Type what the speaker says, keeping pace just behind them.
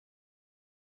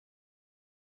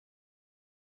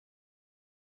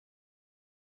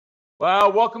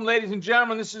Well, welcome, ladies and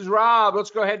gentlemen. This is Rob.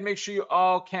 Let's go ahead and make sure you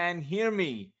all can hear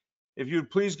me. If you'd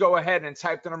please go ahead and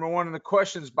type the number 1 in the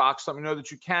questions box. Let me know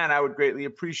that you can. I would greatly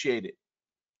appreciate it.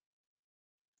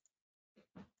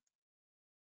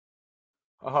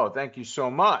 Oh, thank you so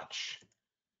much.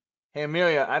 Hey,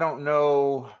 Amelia, I don't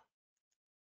know.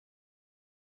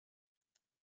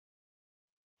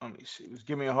 Let me see. It was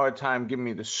giving me a hard time giving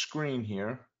me the screen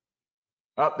here.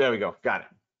 Oh, there we go. Got it.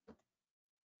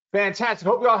 Fantastic.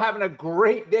 Hope you're all having a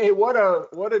great day. What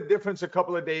a difference a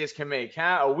couple of days can make,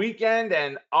 huh? A weekend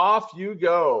and off you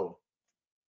go.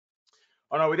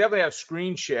 Oh no, we definitely have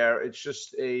screen share. It's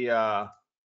just a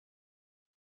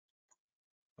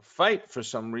fight for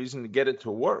some reason to get it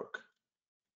to work.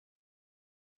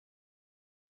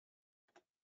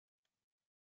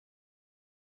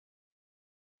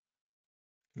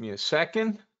 Give me a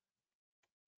second.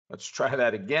 Let's try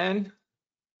that again.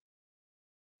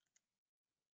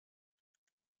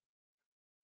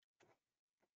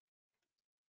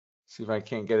 See if I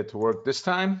can't get it to work this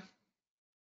time.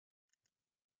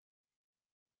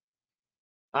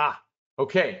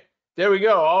 Okay. There we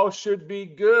go. All should be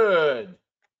good.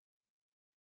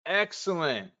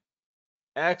 Excellent.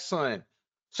 Excellent.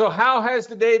 So how has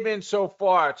the day been so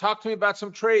far? Talk to me about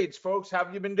some trades, folks. How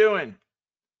have you been doing?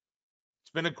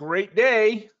 It's been a great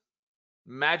day.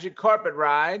 Magic carpet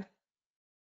ride.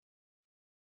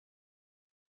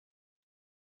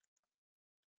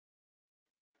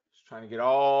 Just trying to get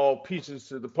all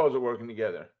pieces of the puzzle working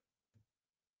together.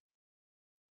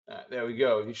 There we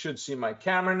go. You should see my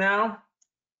camera now.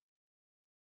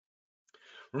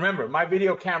 Remember, my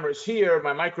video camera is here,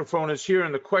 my microphone is here,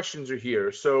 and the questions are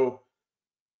here. So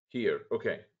here,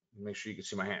 okay, make sure you can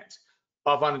see my hands.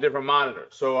 Off on a different monitor.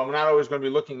 So I'm not always going to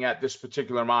be looking at this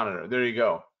particular monitor. There you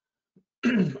go.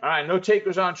 All right, no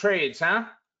takers on trades, huh?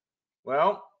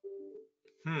 Well,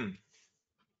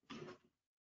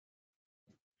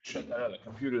 shut that other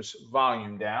computer's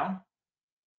volume down.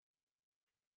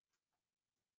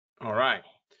 All right.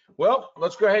 Well,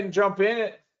 let's go ahead and jump in.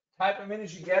 Type them in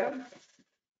as you get them.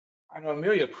 I know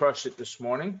Amelia crushed it this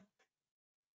morning.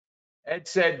 Ed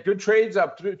said, good trades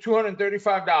up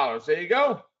 $235. There you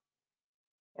go.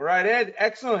 All right, Ed.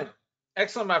 Excellent.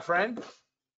 Excellent, my friend.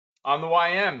 On the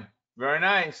YM. Very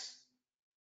nice.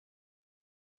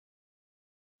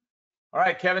 All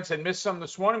right, Kevin said, missed some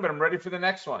this morning, but I'm ready for the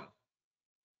next one.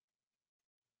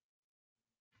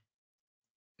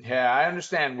 Yeah, I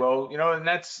understand. Well, you know, and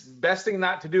that's best thing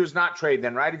not to do is not trade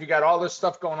then, right? If you got all this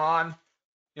stuff going on,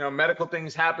 you know, medical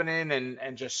things happening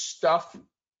and just stuff,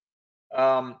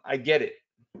 I get it,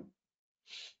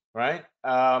 right?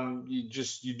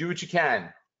 You do what you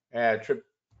can. Yeah, Trip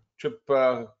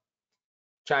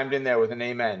chimed in there with an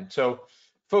amen. So,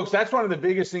 folks, that's one of the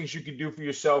biggest things you can do for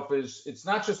yourself is it's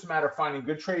not just a matter of finding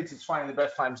good trades, it's finding the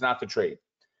best times not to trade.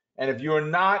 And if you're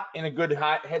not in a good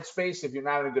headspace, if you're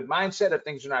not in a good mindset, if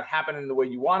things are not happening the way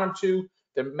you want them to,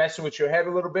 they're messing with your head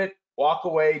a little bit, walk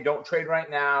away, don't trade right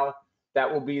now.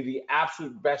 That will be the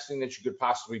absolute best thing that you could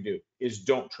possibly do is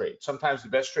don't trade. Sometimes the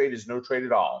best trade is no trade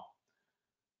at all.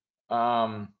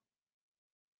 But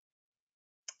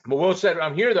Will said,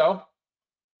 I'm here though,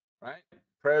 right?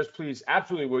 Prayers, please.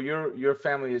 Absolutely. Well, your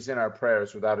family is in our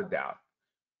prayers without a doubt.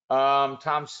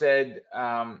 Tom said,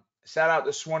 sat out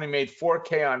this morning, made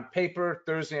 4K on paper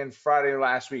Thursday and Friday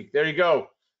last week. There you go.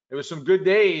 There was some good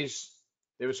days.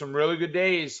 There were some really good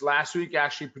days. Last week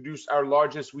actually produced our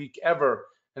largest week ever.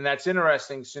 And that's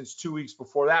interesting since 2 weeks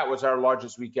before that was our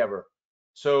largest week ever.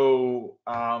 So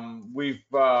we've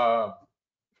done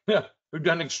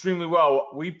extremely well.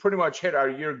 We pretty much hit our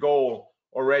year goal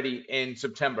already in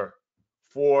September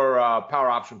for power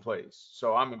option plays.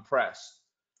 So I'm impressed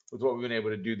with what we've been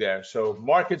able to do there. So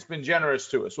market's been generous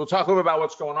to us. We'll talk a little about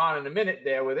what's going on in a minute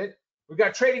there with it. We've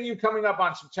got Trading You coming up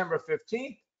on September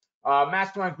 15th.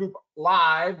 Mastermind Group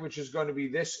Live, which is going to be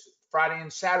this Friday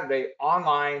and Saturday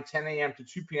online, 10 a.m. to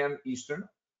 2 p.m. Eastern.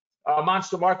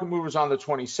 Monster Market Movers on the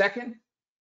 22nd.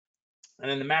 And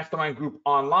then the Mastermind Group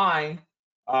Online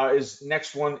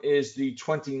next one is the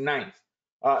 29th.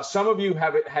 Some of you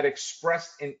had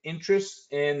expressed an interest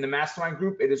in the Mastermind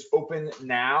Group. It is open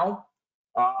now.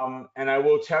 And I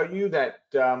will tell you that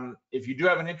if you do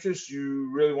have an interest,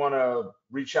 you really want to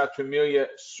reach out to Amelia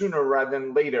sooner rather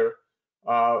than later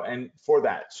and for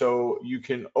that. So you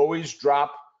can always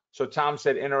drop, so Tom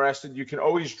said interested, you can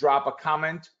always drop a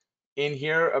comment in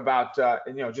here about,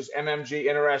 just MMG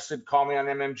interested, call me on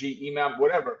MMG, email,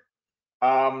 whatever.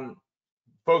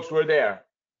 Folks, we're there.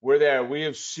 We're there. We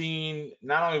have seen,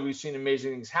 not only have we seen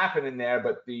amazing things happen in there,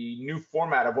 but the new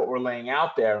format of what we're laying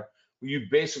out there, you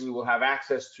basically will have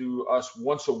access to us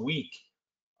once a week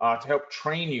to help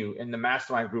train you in the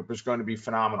mastermind group is going to be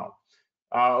phenomenal.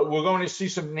 We're going to see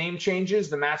some name changes.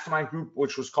 The mastermind group,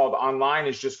 which was called online,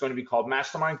 is just going to be called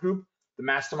Mastermind Group. The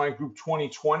Mastermind Group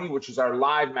 2020, which is our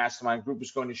live mastermind group,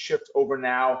 is going to shift over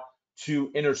now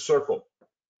to Inner Circle.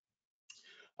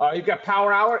 You've got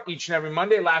Power Hour each and every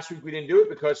Monday. Last week we didn't do it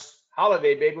because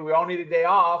holiday, baby. We all need a day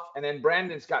off. And then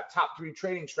Brandon's got top 3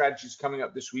 trading strategies coming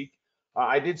up this week.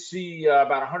 I did see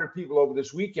about 100 people over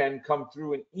this weekend come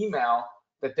through an email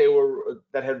that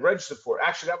that had registered for it.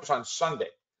 Actually, that was on Sunday.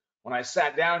 When I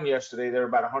sat down yesterday, there were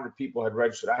about 100 people had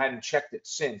registered. I hadn't checked it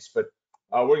since, but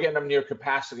we're getting them near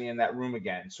capacity in that room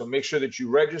again. So make sure that you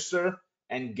register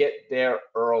and get there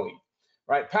early.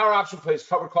 Right, Power Option Plays,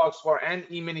 Covered Call Explorer, and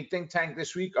E-mini Think Tank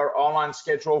this week are all on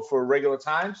schedule for regular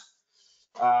times.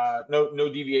 No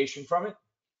deviation from it.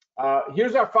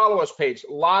 Here's our follow us page.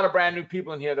 A lot of brand new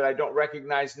people in here that I don't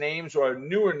recognize names, or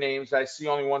newer names that I see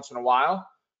only once in a while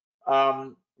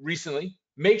recently.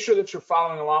 Make sure that you're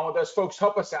following along with us. Folks,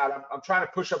 help us out. I'm trying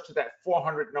to push up to that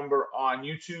 400 number on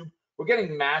YouTube. We're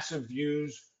getting massive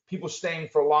views, people staying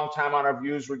for a long time on our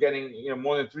views. We're getting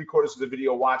more than 3/4 of the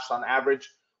video watched on average,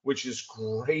 which is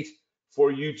great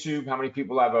for YouTube. How many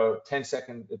people have a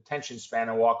 10-second attention span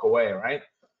and walk away, right?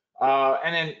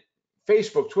 And then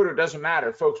Facebook, Twitter, doesn't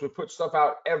matter. Folks, we put stuff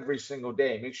out every single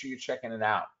day. Make sure you're checking it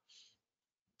out.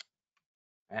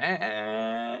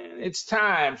 And it's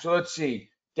time. So let's see.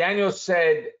 Daniel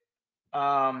said,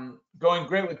 going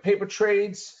great with paper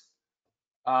trades.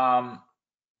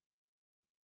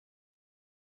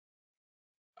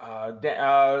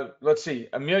 Let's see.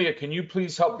 Amelia, can you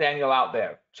please help Daniel out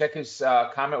there? Check his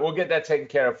comment. We'll get that taken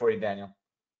care of for you, Daniel.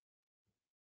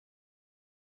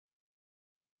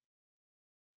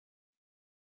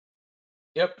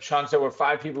 Yep, Sean said we're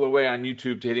 5 people away on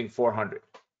YouTube to hitting 400.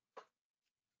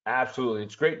 Absolutely.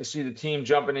 It's great to see the team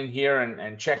jumping in here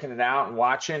and checking it out and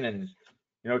watching. And,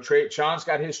 Sean's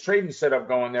got his trading setup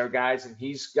going there, guys, and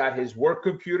he's got his work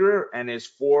computer and his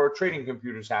 4 trading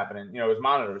computers happening, his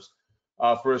monitors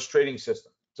for his trading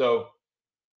system. So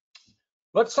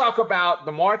let's talk about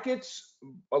the markets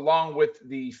along with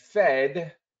the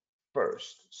Fed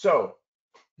first. So,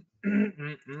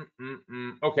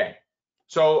 okay.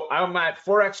 So I'm at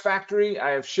Forex Factory. I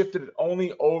have shifted it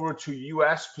only over to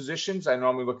US positions. I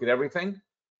normally look at everything,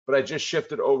 but I just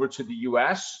shifted over to the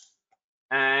US.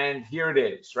 And here it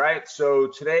is, right? So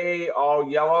today, all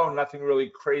yellow, nothing really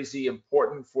crazy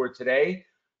important for today.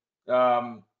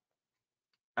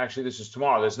 Actually, this is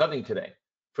tomorrow. There's nothing today.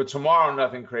 For tomorrow,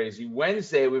 nothing crazy.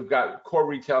 Wednesday, we've got core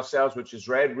retail sales, which is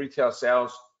red, retail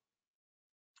sales,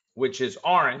 which is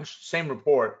orange, same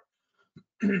report.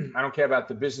 I don't care about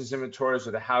the business inventories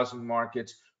or the housing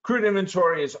markets. Crude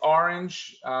inventory is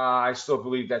orange. I still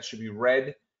believe that should be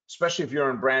red, especially if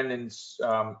you're in Brandon's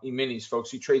E-minis,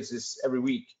 folks. He trades this every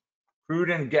week.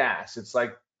 Crude and gas. It's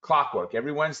like clockwork,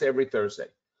 every Wednesday, every Thursday.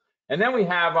 And then we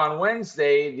have on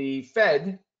Wednesday the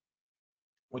Fed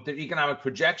with their economic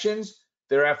projections,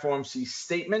 their FOMC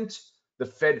statement, the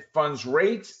Fed funds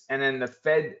rate, and then the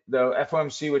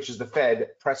FOMC, which is the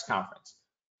Fed press conference.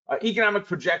 Economic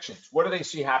projections, what do they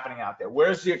see happening out there?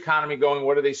 Where's the economy going?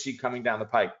 What do they see coming down the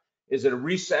pike? Is it a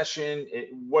recession?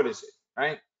 What is it,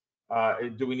 right?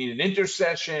 Do we need an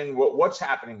intercession? What's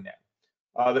happening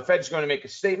there? The Fed's going to make a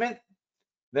statement.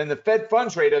 Then the Fed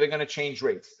funds rate, are they going to change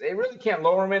rates? They really can't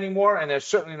lower them anymore, and they're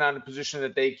certainly not in a position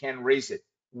that they can raise it.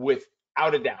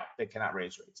 Without a doubt, they cannot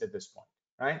raise rates at this point,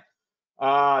 right?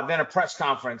 Then a press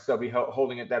conference they'll be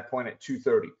holding at that point at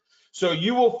 2:30. So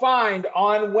you will find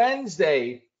on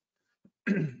Wednesday,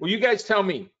 well, you guys tell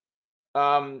me,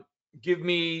 we're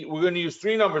going to use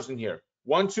 3 numbers in here,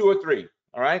 1, 2, or 3,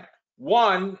 all right?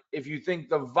 1, if you think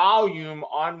the volume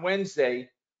on Wednesday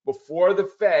before the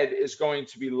Fed is going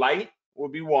to be light, will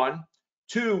be 1,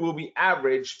 2 will be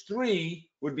average, 3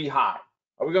 would be high.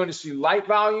 Are we going to see light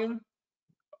volume?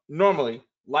 Normally,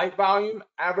 light volume,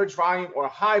 average volume, or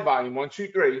high volume, 1, 2,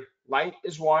 3. Light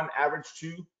is 1, average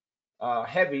 2,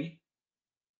 heavy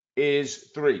is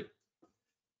 3.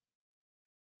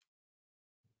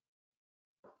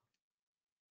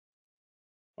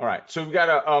 All right, so we've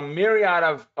got a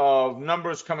myriad of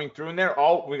numbers coming through in there.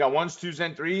 We got 1s, 2s,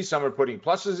 and 3s. Some are putting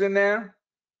pluses in there.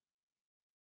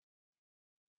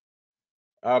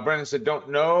 Brendan said, don't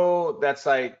know. That's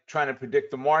like trying to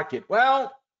predict the market.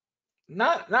 Well,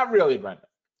 not really, Brendan.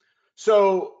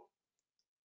 So,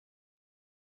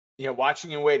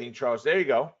 watching and waiting, Charles. There you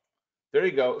go. There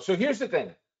you go. So here's the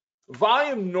thing.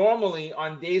 Volume normally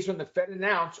on days when the Fed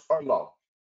announce are low,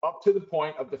 up to the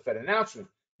point of the Fed announcement,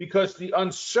 because the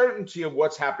uncertainty of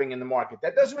what's happening in the market.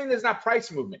 That doesn't mean there's not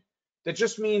price movement. That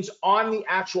just means on the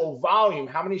actual volume,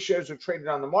 how many shares are traded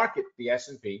on the market, the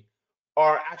S&P,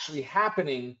 are actually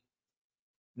happening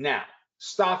now.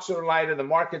 Stocks are lighter, the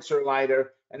markets are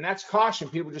lighter, and that's caution.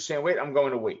 People just saying, wait, I'm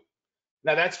going to wait.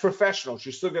 Now that's professionals.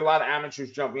 You still get a lot of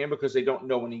amateurs jumping in because they don't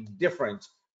know any difference,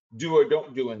 do or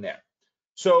don't do in there.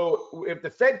 So if the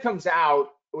Fed comes out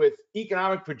with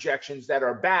economic projections that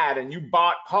are bad and you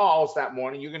bought calls that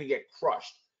morning, you're going to get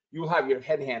crushed. You will have your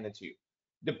head handed to you.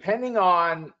 Depending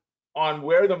on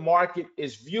where the market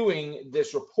is viewing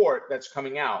this report that's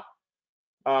coming out,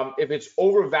 if it's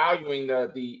overvaluing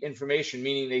the information,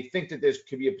 meaning they think that there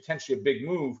could be potentially a big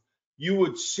move, you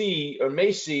would see or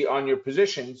may see on your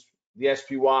positions, the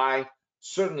SPY,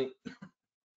 certainly,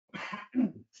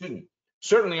 excuse me,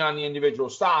 certainly on the individual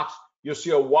stocks, you'll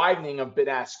see a widening of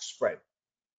bid-ask spread.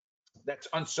 That's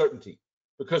uncertainty.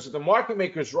 Because if the market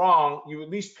maker is wrong, you at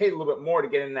least paid a little bit more to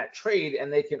get in that trade,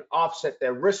 and they can offset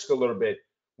their risk a little bit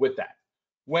with that.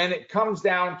 When it comes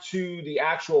down to the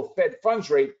actual Fed funds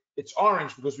rate, it's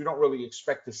orange because we don't really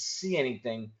expect to see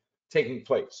anything taking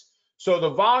place. So the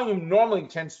volume normally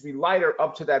tends to be lighter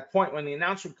up to that point. When the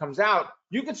announcement comes out,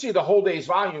 you can see the whole day's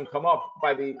volume come up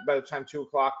by the time 2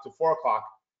 o'clock to 4 o'clock,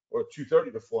 or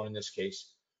 2:30 to 4 in this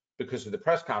case, because of the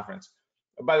press conference.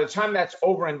 By the time that's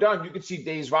over and done, you can see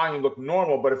day's volume look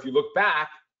normal. But if you look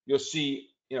back, you'll see,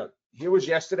 here was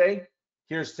yesterday,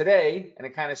 here's today, and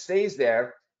it kind of stays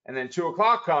there. And then 2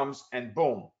 o'clock comes and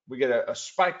boom, we get a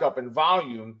spike up in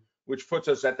volume, which puts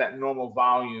us at that normal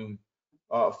volume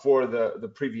for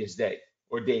the previous day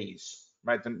or days,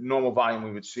 right? The normal volume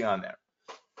we would see on there.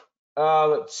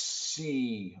 Let's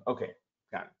see. Okay,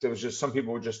 got it. There was just some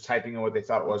people were just typing in what they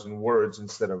thought it was in words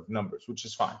instead of numbers, which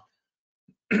is fine.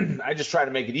 I just try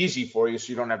to make it easy for you so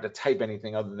you don't have to type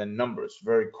anything other than numbers.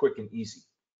 Very quick and easy.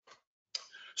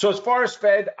 So as far as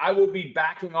Fed, I will be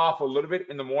backing off a little bit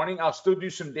in the morning. I'll still do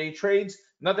some day trades.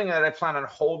 Nothing that I plan on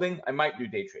holding. I might do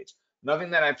day trades.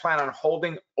 Nothing that I plan on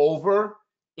holding over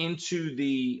into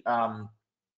the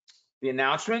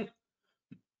announcement.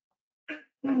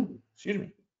 Excuse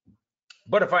me.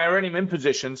 But if I already am in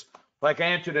positions, like I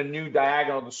entered a new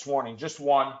diagonal this morning, just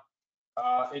one.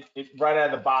 It right out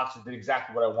of the box, it did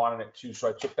exactly what I wanted it to, so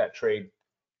I took that trade.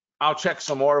 I'll check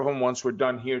some more of them once we're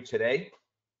done here today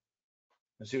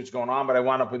and see what's going on, but I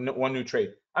wound up with one new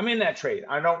trade. I'm in that trade.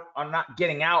 I'm not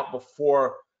getting out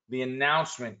before the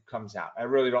announcement comes out. I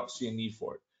really don't see a need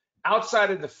for it.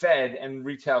 Outside of the Fed and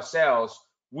retail sales,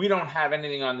 we don't have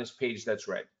anything on this page that's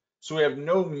red. So we have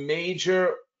no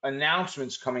major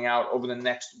announcements coming out over the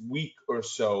next week or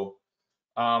so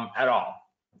at all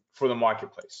for the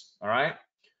marketplace, all right?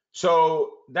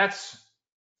 So that's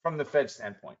from the Fed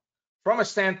standpoint. From a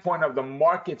standpoint of the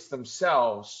markets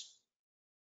themselves,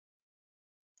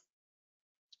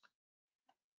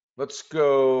 let's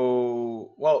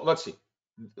go, well, let's see.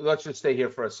 Let's just stay here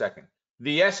for a second.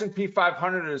 The S&P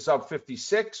 500 is up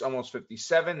 56, almost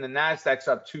 57. The NASDAQ's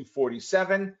up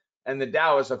 247, and the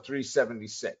Dow is up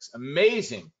 376.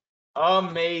 Amazing,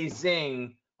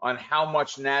 amazing on how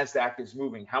much NASDAQ is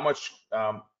moving, how much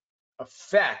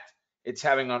effect it's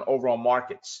having on overall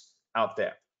markets out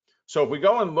there. So if we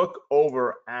go and look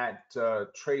over at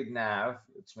Trade Nav,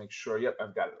 let's make sure, yep,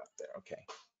 I've got it up there, okay.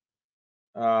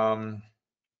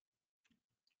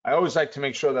 I always like to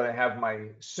make sure that I have my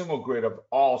symbol grid of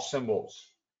all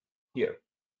symbols here.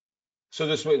 So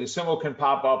this way the symbol can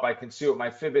pop up, I can see what my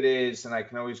Fibit is, and I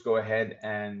can always go ahead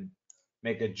and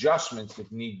make adjustments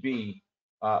if need be,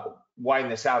 widen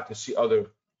this out to see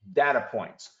other data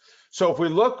points. So if we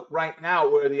look right now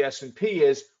where the S&P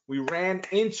is, we ran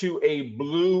into a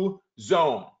blue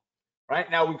zone,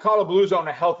 right? Now we call a blue zone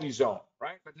a healthy zone,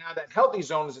 right? But now that healthy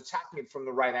zone is attacking it from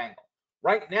the right angle.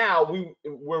 Right now,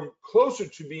 we're closer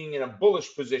to being in a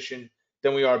bullish position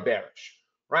than we are bearish,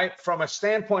 right? From a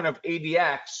standpoint of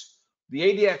ADX, the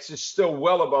ADX is still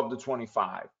well above the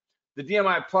 25. The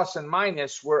DMI plus and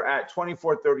minus, we're at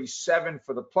 2437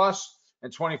 for the plus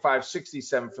and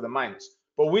 2567 for the minus.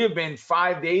 But we have been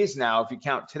 5 days now, if you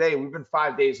count today, we've been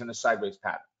 5 days in a sideways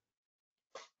pattern,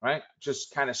 right?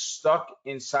 Just kind of stuck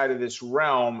inside of this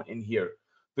realm in here.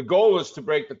 The goal is to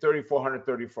break the 3400,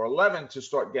 3411 to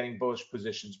start getting bullish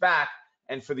positions back.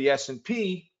 And for the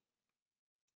S&P,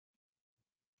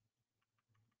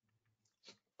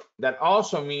 that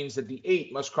also means that the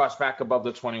 8 must cross back above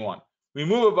the 21. We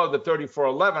move above the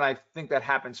 3411, I think that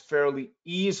happens fairly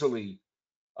easily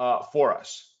for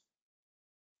us.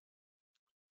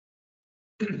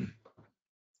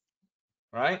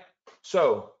 Right?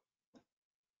 So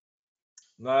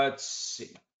let's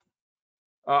see.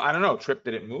 I don't know, Trip,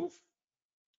 did it move?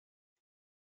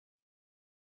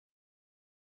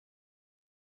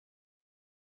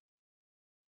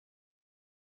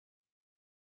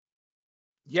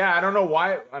 Yeah, I don't know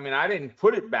why. I mean, I didn't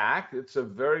put it back. It's a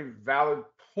very valid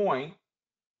point.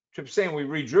 Trip's saying we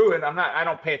redrew it. I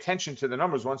don't pay attention to the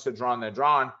numbers. Once they're drawn, they're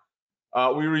drawn.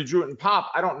 We redrew it in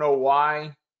pop. I don't know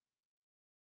why.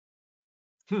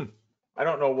 I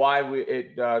don't know why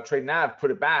Trade Nav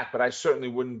put it back, but I certainly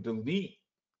wouldn't delete.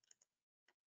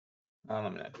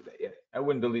 Let me not do that yet. I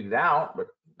wouldn't delete it out, but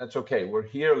that's okay. We're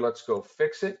here. Let's go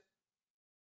fix it.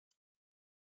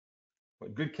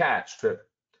 But good catch, Trip.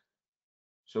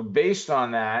 So based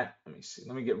on that, let me see.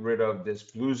 Let me get rid of this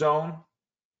blue zone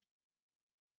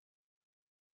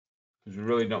because we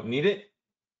really don't need it.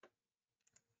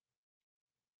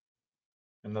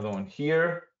 Another one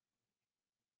here.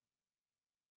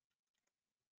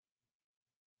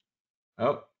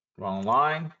 Oh, wrong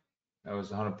line. That was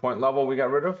the 100-point level we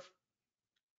got rid of.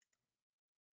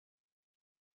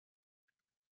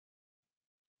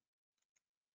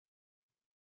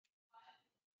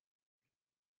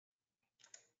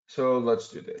 So let's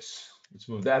do this. Let's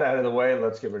move that out of the way.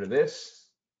 Let's get rid of this.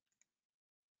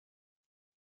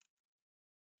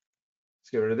 Let's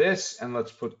get rid of this, and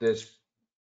let's put this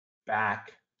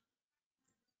back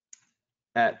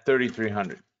at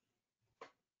 3,300.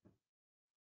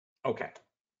 Okay.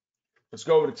 Let's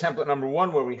go over to template number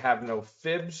 1 where we have no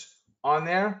fibs on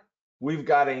there. We've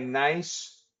got a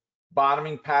nice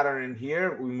bottoming pattern in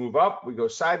here. We move up, we go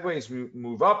sideways,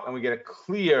 move up, and we get a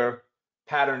clear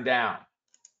pattern down.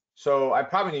 So I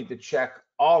probably need to check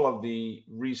all of the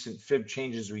recent fib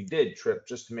changes we did, Trip,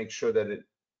 just to make sure that it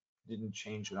didn't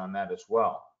change it on that as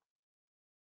well.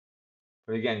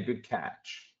 But again, good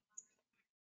catch.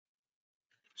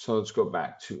 So let's go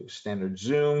back to standard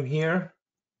zoom here.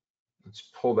 Let's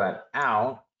pull that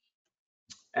out.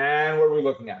 And what are we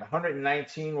looking at?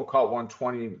 119, we'll call it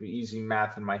 120, the easy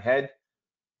math in my head.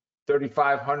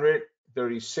 3,500,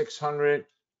 3,600,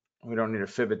 we don't need a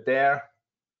fibit there.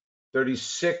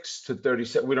 36 to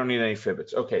 37, we don't need any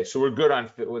fibits. Okay, so we're good on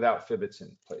without fibits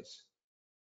in place.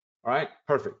 All right,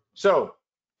 perfect. So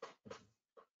let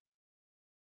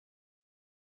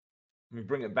me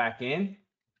bring it back in.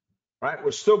 All right,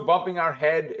 we're still bumping our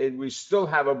head. We still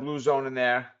have a blue zone in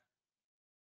there.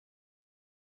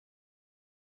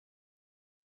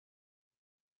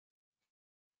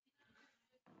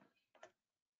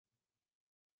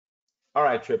 All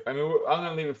right, Trip. I mean, I'm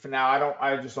gonna leave it for now.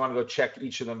 I just want to go check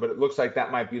each of them, but it looks like that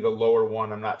might be the lower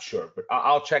one. I'm not sure, but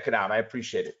I'll check it out. I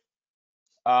appreciate it.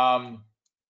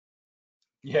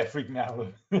 Yeah, freaking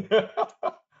out.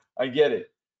 I get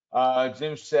it.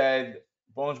 Jim said,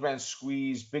 Bones Man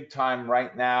squeeze big time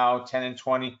right now, 10 and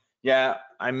 20. Yeah,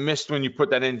 I missed when you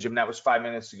put that in, Jim. That was 5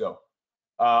 minutes ago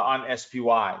on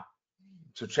SPY.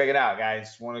 So check it out,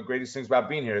 guys. One of the greatest things about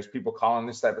being here is people calling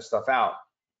this type of stuff out.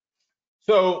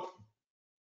 So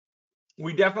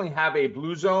we definitely have a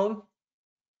blue zone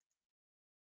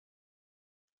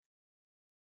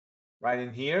right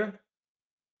in here.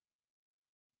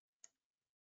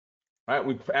 All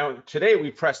right, today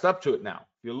we pressed up to it now.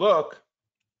 If you look,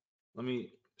 let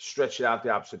me stretch it out the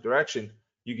opposite direction.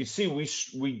 You can see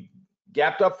we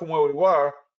gapped up from where we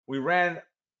were. We ran,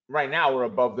 right now we're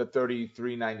above the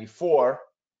 33.94.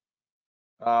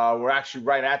 We're actually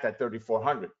right at that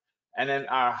 3,400. And then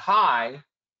our high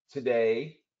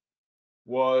today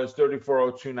was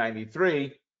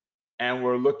 3402.93. And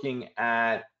we're looking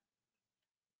at,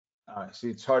 see,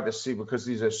 it's hard to see because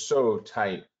these are so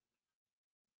tight.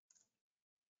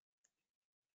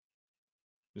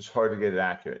 It's hard to get it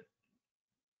accurate.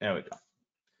 There we go.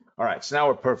 All right, so now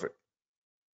we're perfect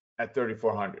at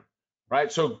 3,400,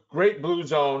 right? So great blue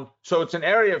zone. So it's an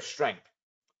area of strength.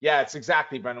 Yeah, it's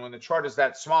exactly, Brendan. When the chart is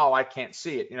that small, I can't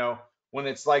see it. You know, when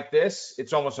it's like this,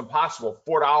 it's almost impossible.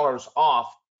 $4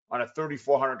 off on a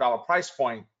 $3,400 price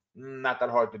point, not that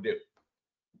hard to do,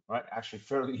 right? Actually,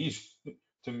 fairly easy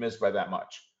to miss by that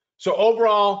much. So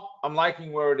overall, I'm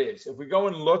liking where it is. If we go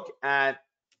and look at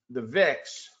the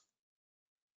VIX,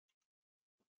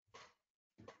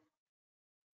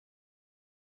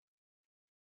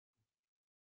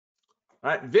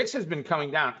 right? VIX has been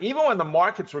coming down. Even when the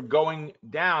markets were going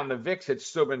down, the VIX had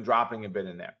still been dropping a bit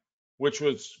in there, which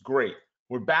was great.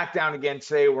 We're back down again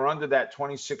today. We're under that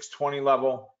 2620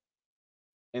 level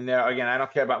in there. Again, I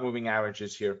don't care about moving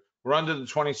averages here. We're under the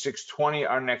 2620.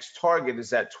 Our next target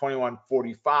is at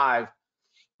 2145.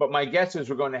 But my guess is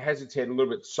we're going to hesitate a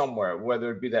little bit somewhere,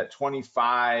 whether it be that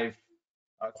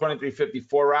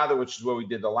 2354 rather, which is what we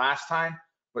did the last time.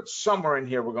 But somewhere in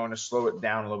here, we're going to slow it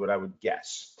down a little bit, I would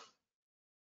guess.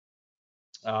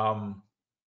 For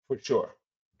sure,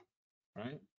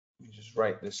 right? Let me just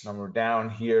write this number down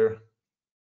here.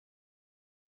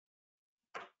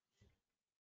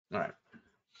 All right.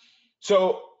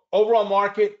 So Overall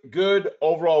market, good.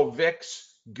 Overall VIX,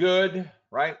 good,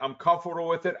 right? I'm comfortable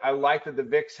with it. I like that the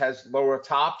VIX has lower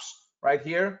tops right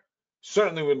here.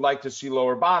 Certainly would like to see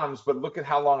lower bottoms, but look at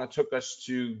how long it took us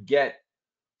to get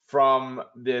from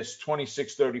this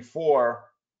 2634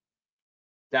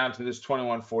 down to this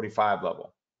 2145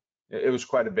 level. It was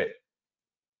quite a bit.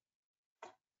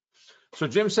 So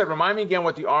Jim said, remind me again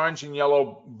what the orange and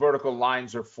yellow vertical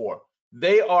lines are for.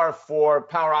 They are for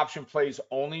power option plays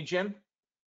only, Jim.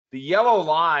 The yellow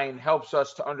line helps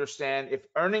us to understand if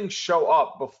earnings show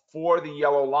up before the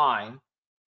yellow line,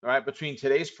 right, between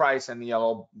today's price and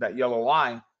that yellow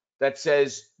line that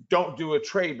says don't do a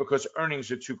trade because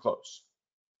earnings are too close.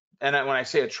 And when I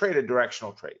say a trade, a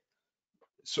directional trade.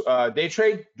 So day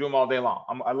trade, do them all day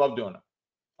long. I love doing them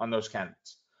on those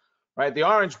candidates. Right, the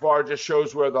orange bar just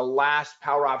shows where the last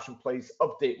power option plays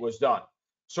update was done.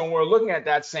 So when we're looking at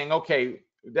that, saying, okay,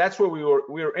 that's where we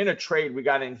were in a trade, we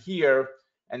got in here,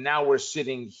 and now we're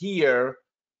sitting here,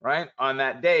 right? On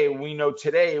that day, we know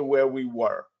today where we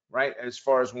were, right? As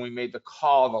far as when we made the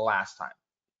call the last time.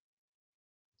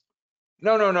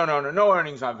 No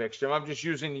earnings on VIX, Jim. I'm just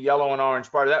using the yellow and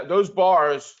orange bar. Those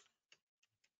bars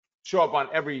show up on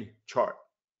every chart.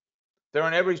 They're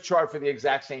on every chart for the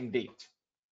exact same date.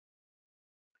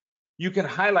 You can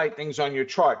highlight things on your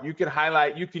chart. You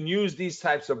can use these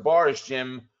types of bars,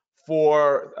 Jim,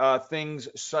 for things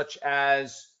such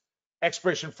as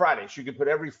expiration Fridays. You can put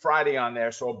every Friday on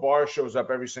there, so a bar shows up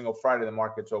every single Friday the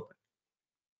market's open.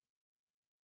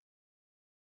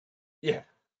 Yeah.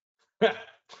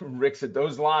 Rick said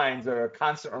those lines are a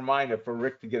constant reminder for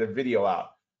Rick to get a video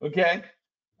out. Okay.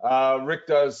 Rick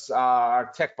does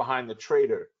our tech behind the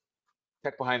trade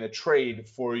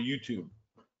for YouTube.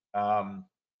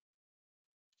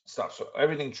 Stuff. So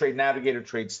everything Trade Navigator,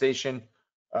 Trade Station,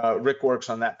 Rick works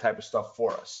on that type of stuff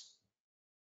for us.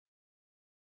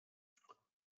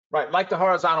 Right, like the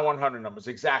horizontal 100 numbers,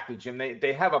 exactly, Jim.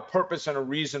 They have a purpose and a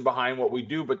reason behind what we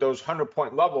do, but those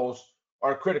 100-point levels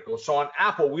are critical. So on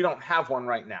Apple, we don't have one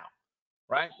right now,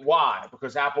 right? Why?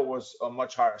 Because Apple was a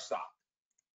much higher stock,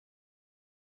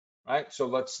 right? So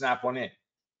let's snap one in.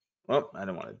 Oh, I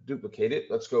don't want to duplicate it.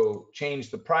 Let's go change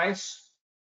the price,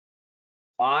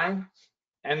 line,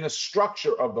 and the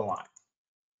structure of the line.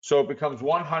 So it becomes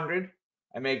 100.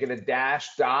 I make it a dash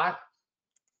dot,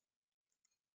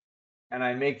 and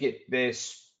I make it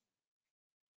this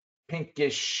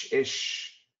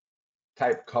pinkish-ish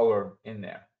type color in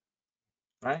there,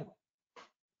 right?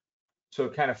 So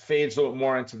it kind of fades a little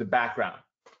more into the background.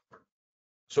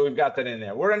 So we've got that in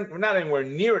there. We're not anywhere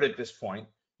near it at this point.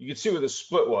 You can see where the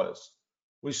split was.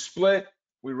 We split,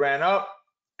 we ran up,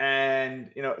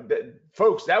 and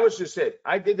folks, that was just it.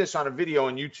 I did this on a video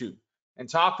on YouTube and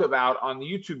talked about on the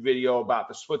YouTube video about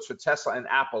the splits for Tesla and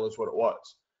Apple is what it was.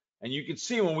 And you can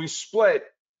see when we split,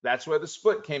 that's where the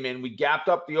split came in. We gapped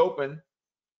up the open,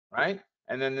 right?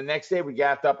 And then the next day we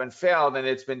gapped up and failed, and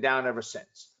it's been down ever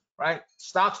since, right?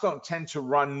 Stocks don't tend to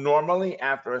run normally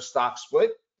after a stock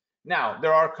split. Now,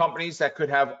 there are companies that could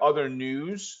have other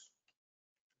news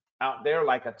out there,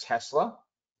 like a Tesla,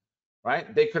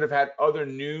 right? They could have had other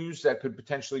news that could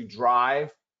potentially drive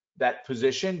that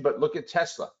position, but look at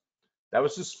Tesla. That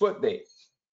was the split date,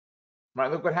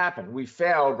 right? Look what happened. We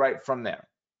failed right from there.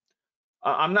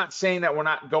 I'm not saying that we're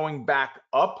not going back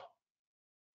up.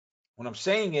 What I'm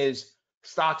saying is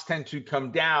stocks tend to come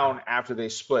down after they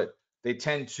split. They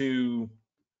tend to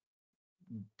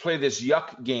play this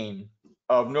yuck game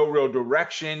of no real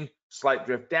direction, slight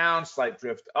drift down, slight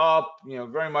drift up,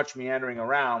 very much meandering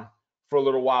around for a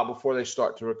little while before they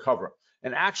start to recover.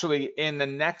 And actually, in the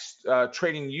next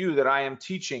Trading You that I am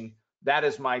teaching, that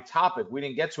is my topic. We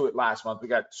didn't get to it last month. We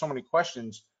got so many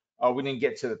questions. We didn't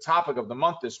get to the topic of the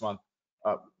month this month.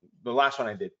 The last one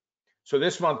I did. So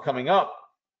this month coming up,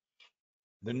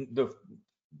 the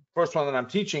first one that I'm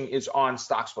teaching is on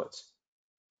stock splits.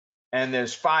 And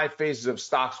there's 5 phases of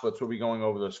stock splits. We'll be going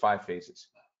over those 5 phases.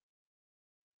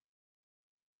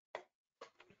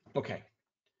 Okay,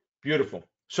 beautiful.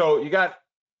 So you've got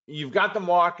the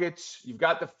markets, you've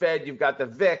got the Fed, you've got the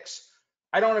VIX.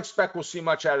 I don't expect we'll see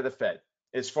much out of the Fed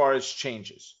as far as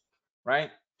changes, right?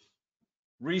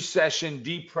 Recession,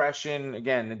 depression,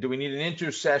 again, do we need an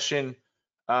intercession?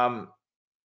 I'm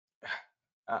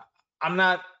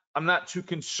not too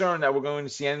concerned that we're going to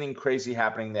see anything crazy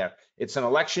happening there. It's an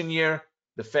election year.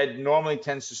 The Fed normally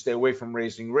tends to stay away from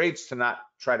raising rates to not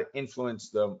try to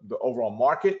influence the overall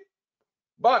market.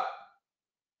 But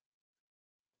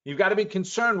you've got to be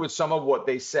concerned with some of what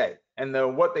they say.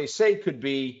 And what they say could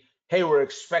be, hey, we're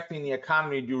expecting the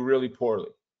economy to do really poorly.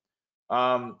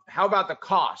 How about the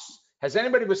costs? Has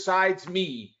anybody besides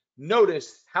me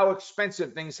noticed how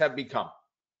expensive things have become?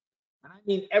 And I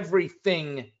mean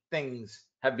everything things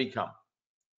have become.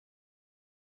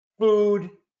 Food,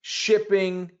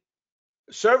 shipping,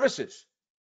 services.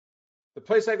 The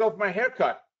place I go for my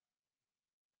haircut,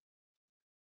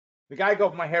 the guy I go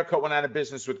for my haircut went out of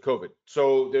business with COVID.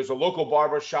 So there's a local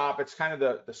barber shop. It's kind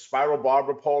of the spiral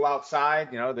barber pole outside.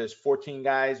 You know, there's 14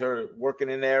 guys are working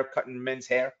in there cutting men's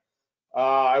hair.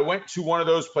 I went to one of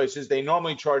those places. They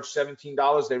normally charge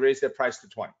 $17. They raised their price to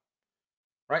 20.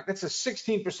 Right? That's a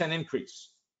 16% increase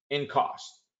in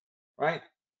cost. Right?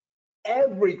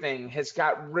 Everything has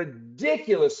got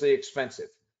ridiculously expensive.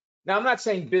 Now, I'm not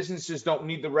saying businesses don't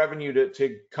need the revenue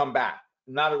to come back.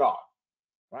 Not at all.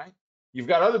 Right? You've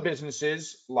got other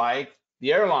businesses like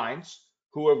the airlines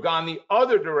who have gone the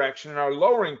other direction and are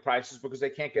lowering prices because they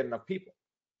can't get enough people.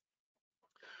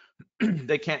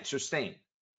 They can't sustain.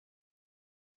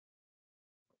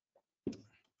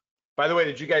 By the way,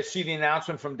 did you guys see the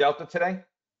announcement from Delta today?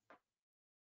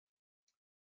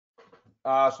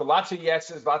 So lots of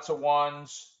yeses, lots of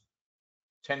ones.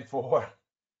 10-4.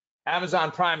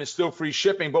 Amazon Prime is still free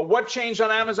shipping, but what changed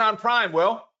on Amazon Prime,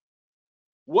 Will?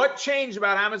 What changed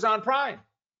about Amazon Prime?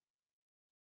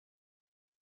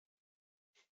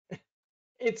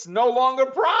 It's no longer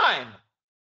Prime,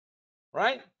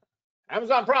 right?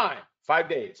 Amazon Prime, 5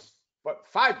 days. But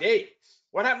 5 days?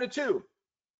 What happened to 2?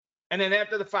 And then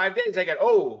after the 5 days, I get,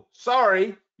 oh,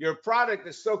 sorry, your product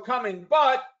is still coming,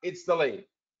 but it's delayed.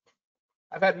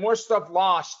 I've had more stuff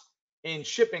lost in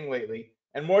shipping lately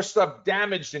and more stuff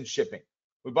damaged in shipping.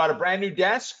 We bought a brand new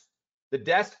desk. The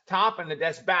desk top and the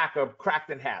desk back are cracked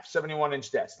in half,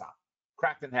 71-inch desktop,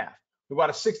 cracked in half. We bought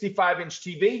a 65-inch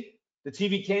TV. The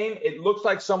TV came, it looks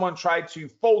like someone tried to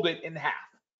fold it in half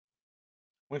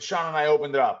when Sean and I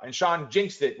opened it up. And Sean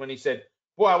jinxed it when he said,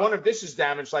 boy, I wonder if this is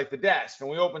damaged like the desk. And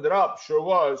we opened it up, sure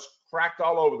was, cracked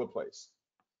all over the place.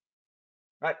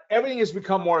 Right? Everything has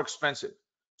become more expensive.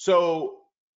 So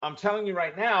I'm telling you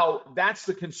right now, that's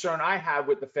the concern I have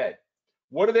with the Fed.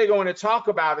 What are they going to talk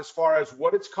about as far as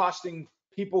what it's costing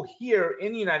people here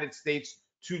in the United States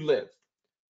to live?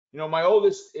 You know, my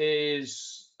oldest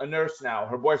is a nurse now.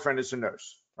 Her boyfriend is a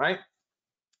nurse, right?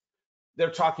 They're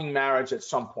talking marriage at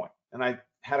some point. And I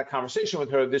had a conversation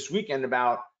with her this weekend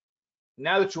about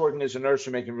now that you're working as a nurse,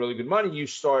 you're making really good money, you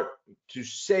start to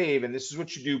save, and this is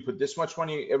what you do, put this much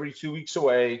money every 2 weeks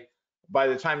away. By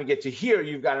the time you get to here,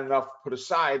 you've got enough put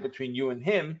aside between you and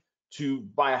him to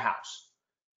buy a house.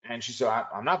 And she said,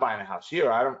 I'm not buying a house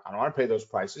here. I don't want to pay those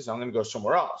prices. I'm going to go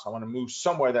somewhere else. I want to move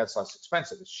somewhere that's less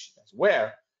expensive. That's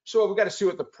where. So we got to see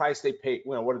what the price they pay,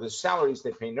 you know, what are the salaries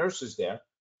they pay nurses there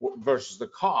versus the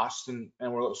cost. And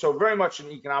we're so very much an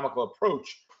economical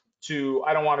approach to,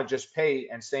 I don't want to just pay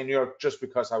and stay in New York just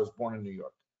because I was born in New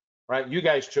York, right? You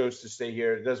guys chose to stay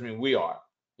here. It doesn't mean we are,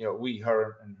 you know, we,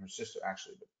 her, and her sister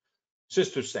actually, but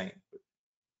sister's staying.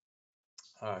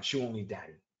 She won't leave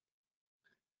daddy.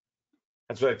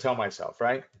 That's what I tell myself,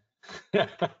 right?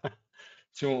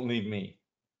 She won't leave me.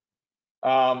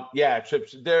 Yeah,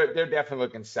 trips. They're definitely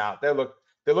looking south. They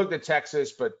looked at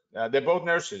Texas, but they're both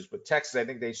nurses. But Texas, I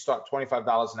think they start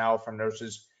 $25 an hour for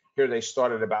nurses. Here they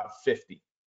start at about 50.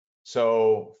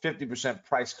 So 50%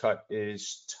 price cut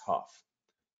is tough.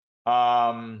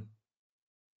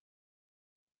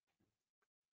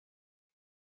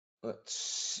 Let's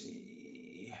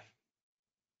see.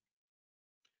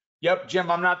 Yep, Jim,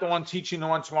 I'm not the one teaching the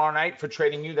one tomorrow night for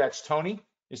Trading You. That's Tony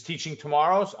is teaching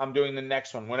tomorrow. So I'm doing the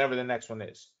next one, whenever the next one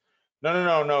is.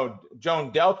 No,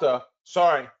 Joan, Delta.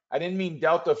 Sorry, I didn't mean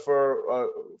Delta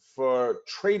for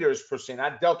traders per se,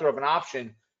 not Delta of an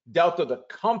option. Delta, the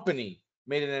company,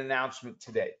 made an announcement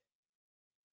today.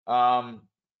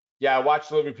 Yeah, I watched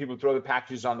delivery people throw the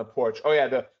packages on the porch. Oh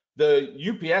yeah,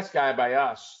 the UPS guy by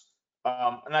us,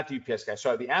 not the UPS guy,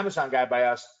 sorry, the Amazon guy by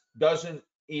us doesn't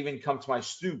even come to my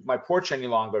stoop, my porch any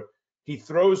longer. He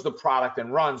throws the product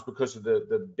and runs because of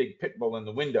the big pit bull in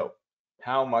the window.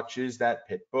 How much is that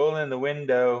pit bull in the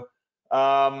window?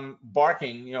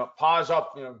 Barking, you know, paws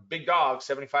up, you know, big dog,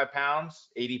 75 pounds,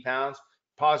 80 pounds,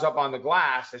 paws up on the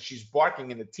glass as she's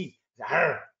barking in the teeth.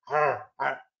 Arr, arr,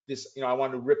 arr. This, you know, I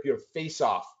want to rip your face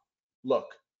off. Look.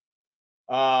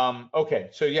 Okay,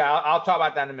 so yeah, I'll talk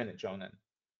about that in a minute, Joan,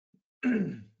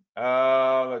 then.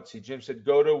 Let's see. Jim said,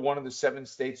 go to one of the 7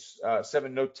 states,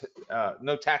 7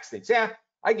 no tax states. Yeah,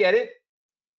 I get it.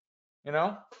 You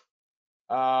know,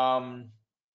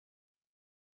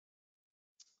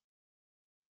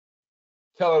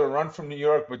 tell her to run from New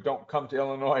York, but don't come to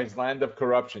Illinois, land of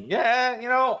corruption. Yeah, you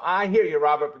know, I hear you,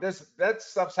 Robert, but that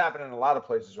stuff's happening in a lot of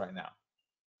places right now.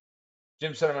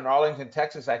 Jim said, I'm in Arlington,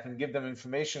 Texas. I can give them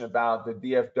information about the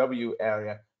DFW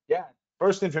area. Yeah,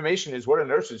 first information is what do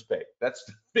nurses pay? That's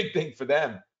the big thing for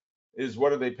them. is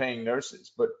what are they paying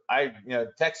nurses? But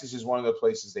Texas is one of the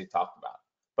places they talked about.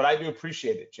 But I do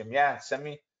appreciate it, Jim. Yeah, send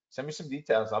me some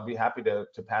details. I'll be happy to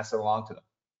pass it along to them.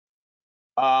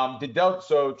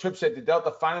 So Trip said, did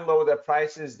Delta finally lower their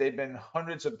prices? They've been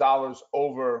hundreds of dollars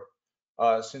over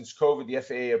since COVID. The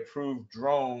FAA approved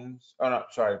drones. Oh no,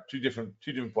 sorry, two different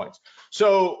points.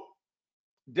 So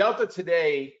Delta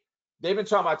today, they've been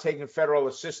talking about taking federal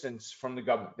assistance from the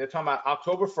government. They're talking about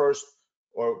October 1st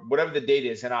or whatever the date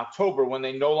is in October, when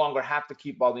they no longer have to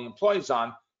keep all the employees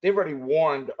on. They've already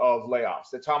warned of layoffs.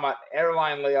 They're talking about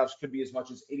airline layoffs could be as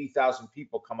much as 80,000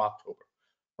 people come October,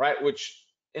 right? Which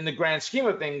in the grand scheme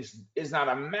of things is not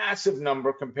a massive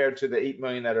number compared to the 8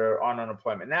 million that are on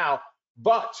unemployment now,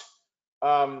 but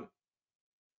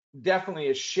definitely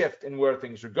a shift in where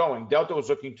things are going. Delta was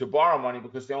looking to borrow money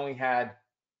because they only had,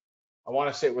 I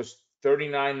want to say it was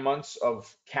 39 months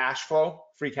of cash flow,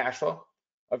 free cash flow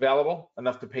available,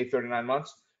 enough to pay 39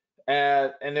 months.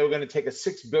 And they were going to take a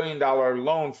 $6 billion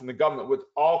loan from the government with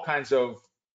all kinds of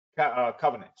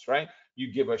covenants, right?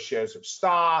 You give us shares of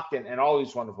stock and all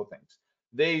these wonderful things.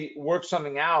 They worked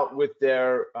something out with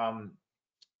their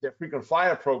frequent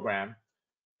flyer program,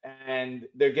 and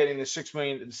they're getting the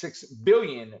 $6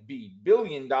 billion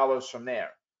from there.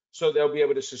 So they'll be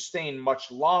able to sustain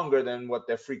much longer than what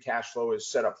their free cash flow is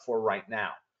set up for right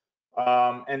now.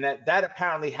 And that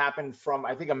apparently happened from,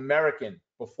 I think, American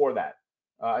before that.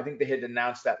 I think they had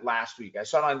announced that last week. I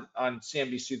saw it on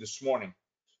CNBC this morning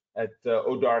at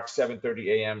ODark 7:30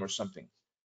 a.m. or something.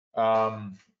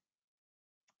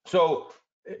 So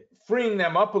freeing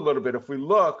them up a little bit, if we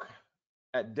look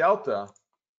at Delta,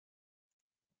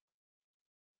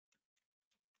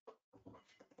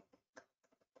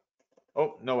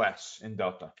 oh, no S in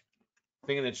Delta,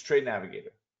 thinking it's Trade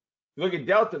Navigator. You look at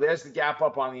Delta, there's the gap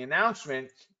up on the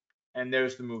announcement, and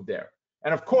there's the move there.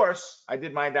 And of course, I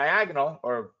did my diagonal,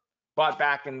 or bought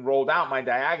back and rolled out my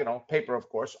diagonal paper, of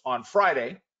course, on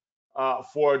Friday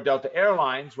for Delta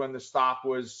Airlines when the stock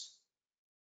was,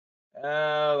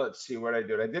 let's see, where did I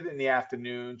do it? I did it in the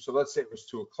afternoon. So let's say it was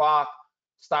 2 o'clock.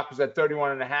 Stock was at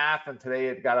 31.5, and today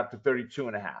it got up to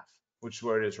 32.5, which is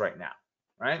where it is right now,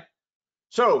 right?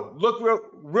 So look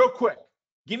real quick.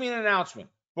 Give me an announcement.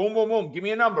 Boom, boom, boom. Give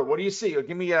me a number. What do you see? Or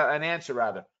give me an answer,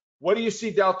 rather. What do you see,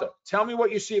 Delta? Tell me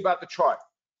what you see about the chart.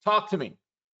 Talk to me.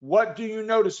 What do you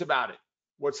notice about it?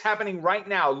 What's happening right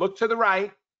now? Look to the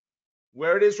right.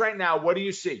 Where it is right now, what do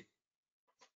you see?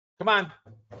 Come on.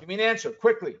 Give me an answer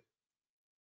quickly.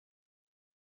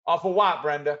 Off of what,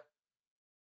 Brenda?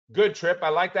 Good, Trip. I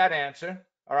like that answer.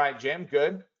 All right, Jim.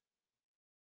 Good.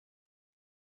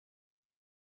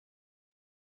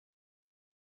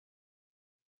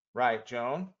 Right,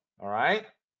 Joan. All right.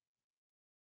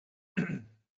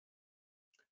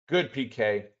 Good,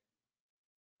 PK.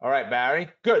 All right, Barry.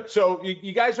 Good. So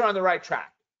you guys are on the right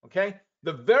track, okay?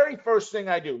 The very first thing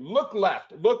I do, look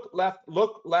left,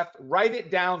 write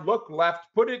it down, look left,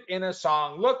 put it in a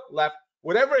song, look left,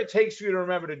 whatever it takes for you to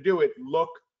remember to do it,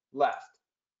 look left,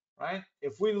 right?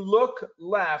 If we look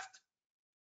left,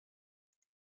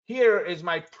 here is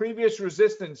my previous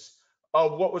resistance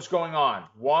of what was going on.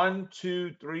 1,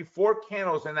 2, 3, 4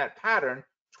 candles in that pattern,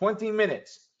 20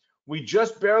 minutes. We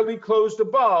just barely closed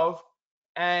above,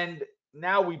 and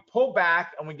now we pull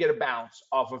back and we get a bounce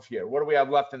off of here. What do we have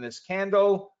left in this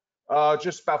candle?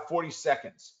 Just about 40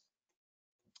 seconds.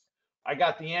 I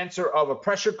got the answer of a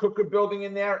pressure cooker building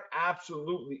in there.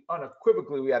 Absolutely,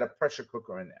 unequivocally, we had a pressure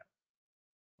cooker in there,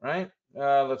 right?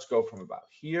 Let's go from about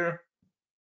here.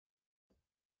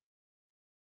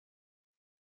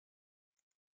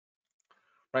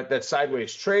 Right, that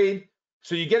sideways trade.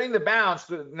 So you're getting the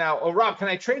bounce. Now, oh, Rob, can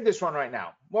I trade this one right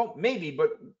now? Well, maybe,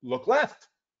 but look left.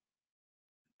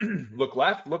 Look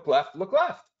left, look left, look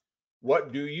left.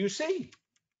 What do you see?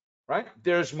 Right?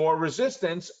 There's more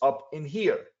resistance up in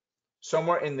here,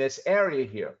 somewhere in this area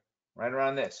here, right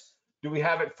around this. Do we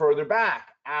have it further back?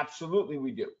 Absolutely,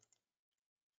 we do.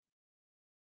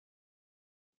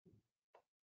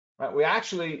 Right? We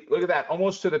actually, look at that,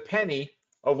 almost to the penny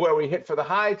of where we hit for the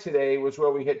high today was where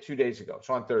we hit 2 days ago,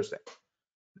 so on Thursday.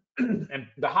 And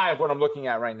the high of what I'm looking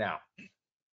at right now.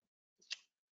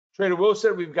 Trader Will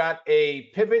said we've got a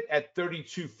pivot at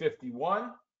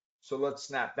 32.51. So let's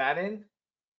snap that in.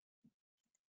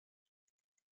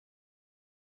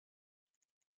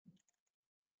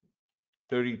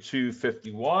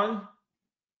 $32.51.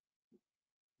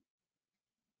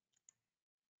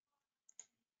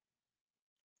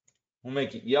 We'll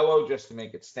make it yellow just to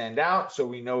make it stand out, so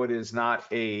we know it is not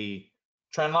a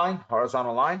trend line,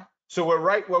 horizontal line. So we're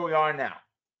right where we are now,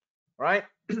 right?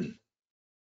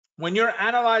 When you're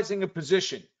analyzing a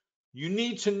position, you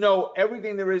need to know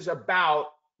everything there is about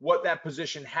what that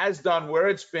position has done, where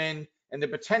it's been, and the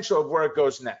potential of where it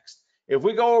goes next. If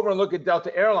we go over and look at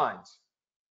Delta Airlines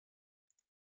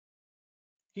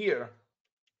here,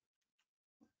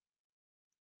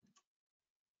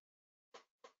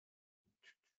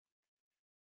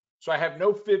 so I have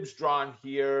no fibs drawn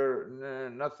here,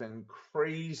 nothing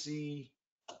crazy.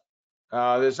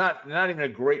 There's not even a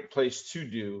great place to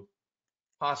do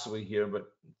possibly here,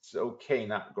 but it's okay,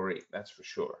 not great, that's for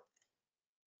sure.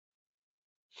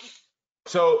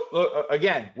 So look,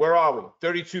 again, where are we?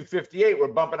 32.58, we're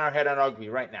bumping our head on ugly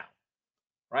right now,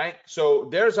 right? So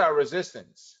there's our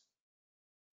resistance.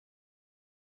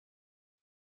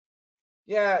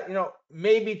 Yeah,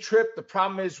 maybe Trip. The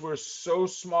problem is we're so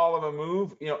small of a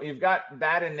move. You've got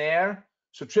that in there.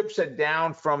 So Trip said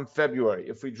down from February.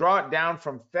 If we draw it down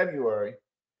from February,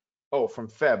 from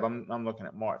Feb, I'm looking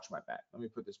at March, my bad. Let me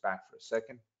put this back for a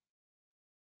second.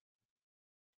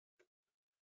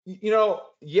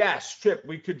 Yes, Trip,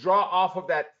 we could draw off of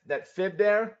that fib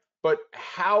there, but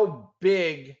how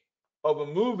big of a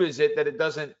move is it that it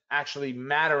doesn't actually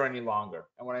matter any longer?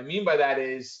 And what I mean by that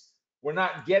is we're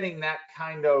not getting that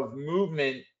kind of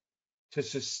movement to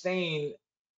sustain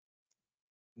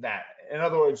that. In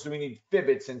other words, do we need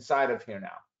fibbits inside of here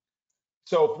now?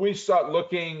 So if we start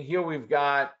looking here, we've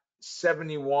got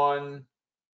 71.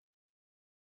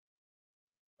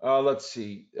 Let's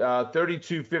see,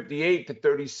 32.58 to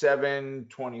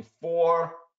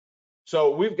 37.24.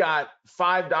 So we've got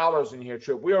 $5 in here,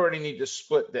 Trip. We already need to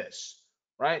split this,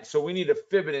 right? So we need a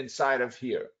fibbit inside of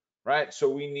here, right? So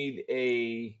we need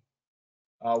a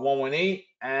 118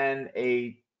 and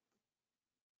a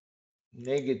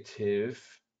negative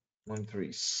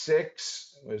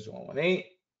 136. Where's 118?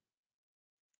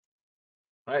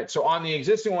 All right, so on the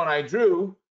existing one I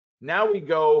drew, now we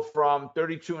go from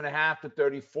 32.5 to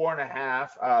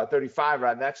 34.5, 35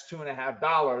 rather, that's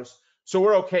 $2.50. So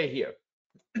we're okay here.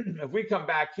 If we come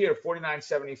back here,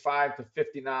 49.75 to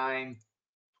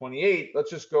 59.28, let's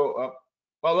just go up.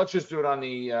 Well, let's just do it on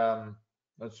the downside.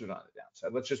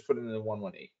 Let's just put it in the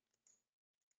 118.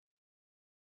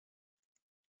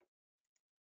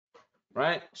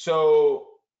 Right? So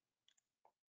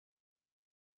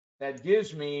that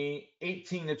gives me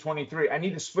 18 to 23. I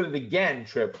need to split it again,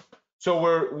 Trip.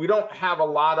 So we don't have a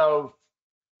lot of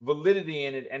validity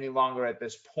in it any longer at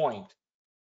this point.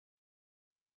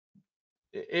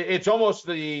 It's almost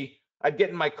I'd get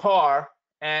in my car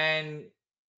and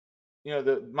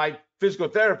my physical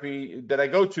therapy that I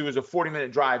go to is a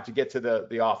 40-minute drive to get to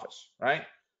the office, right?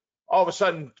 All of a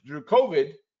sudden through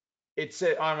COVID, it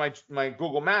said on my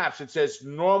Google Maps, it says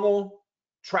normal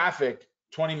traffic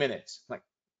 20 minutes. Like,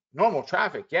 normal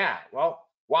traffic, yeah. Well,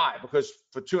 why? Because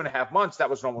for 2.5 months, that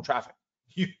was normal traffic.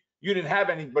 You didn't have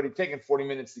anybody taking 40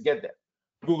 minutes to get there.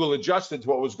 Google adjusted to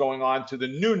what was going on to the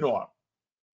new norm.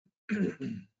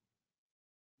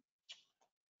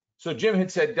 So Jim had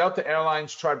said Delta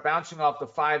Airlines chart bouncing off the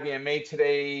 5 EMA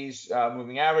today's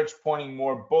moving average, pointing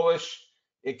more bullish.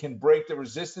 It can break the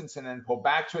resistance and then pull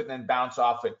back to it and then bounce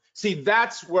off it. See,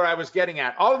 that's where I was getting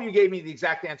at. All of you gave me the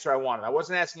exact answer I wanted. I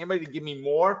wasn't asking anybody to give me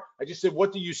more. I just said,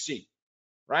 what do you see?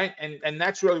 Right? And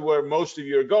that's really where most of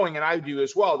you are going, and I do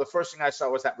as well. The first thing I saw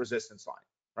was that resistance line,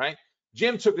 right?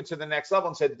 Jim took it to the next level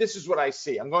and said, this is what I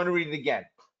see. I'm going to read it again.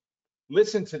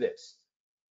 Listen to this.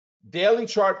 Daily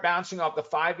chart bouncing off the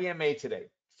 5 EMA today.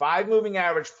 5 moving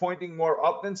average pointing more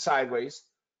up than sideways.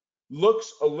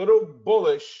 Looks a little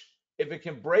bullish if it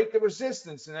can break the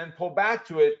resistance and then pull back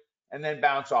to it and then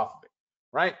bounce off of it,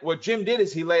 right? What Jim did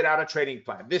is he laid out a trading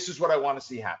plan. This is what I want to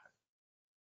see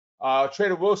happen.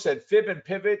 Trader Will said fib and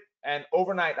pivot and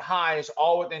overnight highs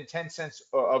all within 10 cents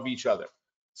of each other.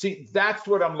 See, that's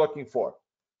what I'm looking for.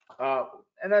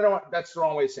 And that's the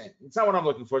wrong way of saying it. It's not what I'm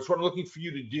looking for. It's what I'm looking for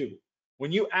you to do.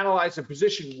 When you analyze a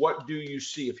position, what do you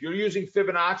see? If you're using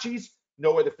Fibonacci's,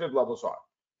 know where the fib levels are.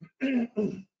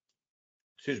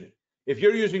 Excuse me. If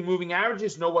you're using moving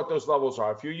averages, know what those levels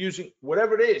are. If you're using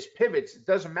whatever it is, pivots, it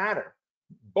doesn't matter.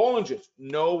 Bollingers,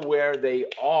 know where they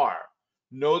are.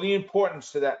 Know the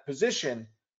importance to that position.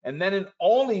 And then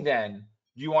only then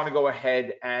do you want to go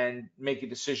ahead and make a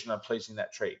decision on placing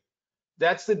that trade.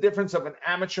 That's the difference of an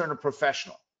amateur and a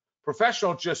professional.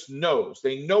 Professional just knows.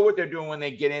 They know what they're doing when they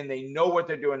get in. They know what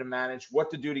they're doing to manage, what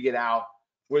to do to get out.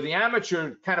 Where the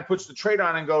amateur kind of puts the trade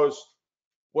on and goes,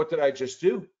 what did I just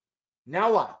do?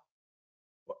 Now what?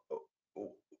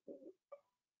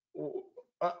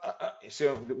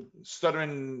 So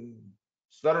stuttering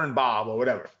Bob or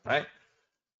whatever, right?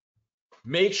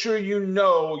 Make sure you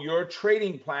know your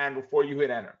trading plan before you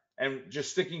hit enter. And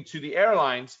just sticking to the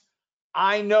airlines,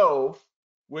 I know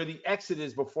where the exit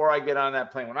is before I get on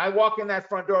that plane. When I walk in that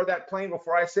front door of that plane,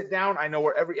 before I sit down, I know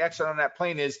where every exit on that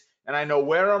plane is, and I know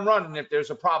where I'm running if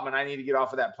there's a problem and I need to get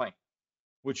off of that plane,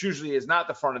 which usually is not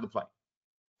the front of the plane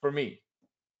for me.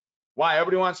 Why?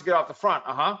 Everybody wants to get off the front.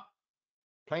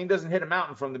 Plane doesn't hit a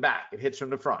mountain from the back. It hits from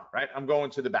the front, right? I'm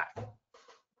going to the back.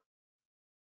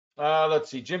 Let's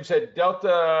see. Jim said,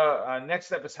 Delta, next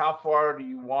step is how far do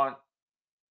you want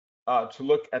to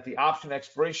look at the option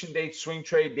expiration date, swing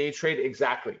trade, day trade?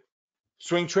 Exactly.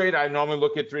 Swing trade, I normally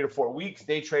look at 3 to 4 weeks.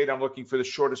 Day trade, I'm looking for the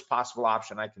shortest possible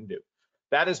option I can do.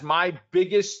 That is my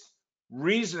biggest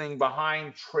reasoning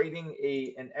behind trading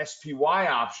an SPY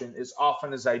option as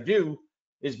often as I do,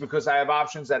 is because I have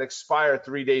options that expire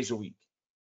 3 days a week.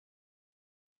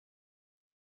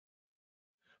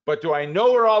 But do I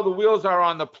know where all the wheels are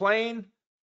on the plane?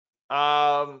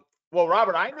 Well,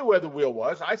 Robert, I knew where the wheel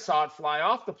was. I saw it fly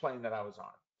off the plane that I was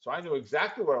on. So I knew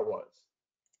exactly where it was.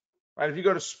 Right? If you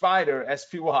go to Spider,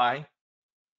 SPY,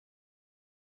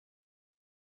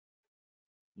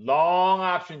 long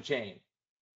option chain.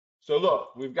 So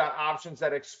look, we've got options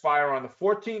that expire on the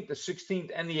 14th, the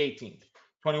 16th, and the 18th.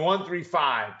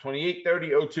 21-3-5,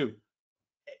 28-30-02.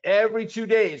 Every 2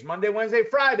 days, Monday, Wednesday,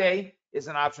 Friday, is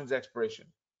an options expiration.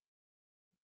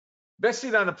 Best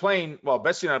seat on the plane, well,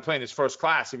 best seat on the plane is first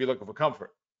class if you're looking for comfort,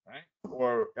 right?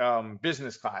 Or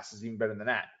business class is even better than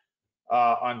that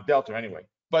on Delta anyway.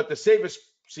 But the safest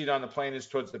seat on the plane is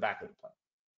towards the back of the plane.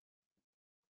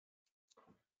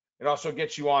 It also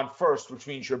gets you on first, which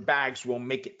means your bags will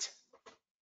make it.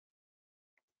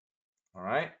 All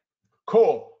right,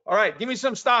 cool. All right, give me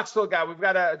some stocks to look at. We've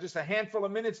got just a handful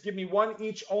of minutes. Give me one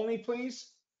each only, please.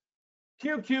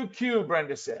 QQQ,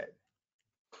 Brenda said.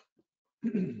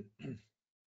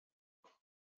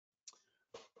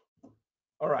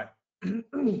 All right.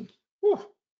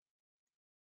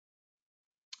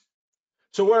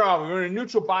 So where are we? We're in a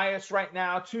neutral bias right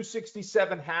now.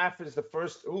 267.5 is the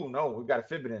first. Oh, no, we've got a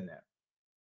fib in there.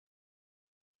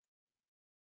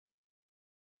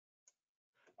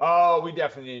 Oh, we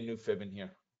definitely need a new fib in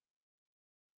here.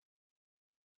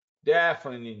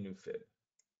 Definitely need a new fib.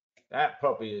 That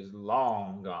puppy is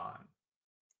long gone.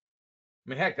 I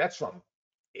mean, heck, that's from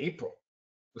April.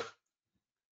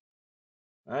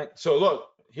 All right. So look,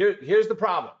 here's the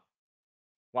problem.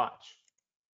 Watch.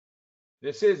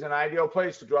 This is an ideal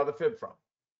place to draw the fib from.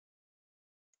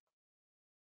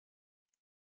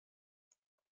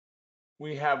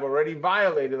 We have already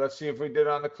violated. Let's see if we did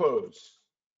on the close.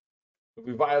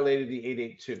 We violated the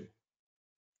 882.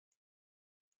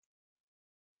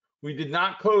 We did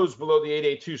not close below the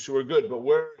 882, so we're good, but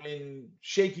we're in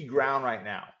shaky ground right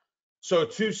now. So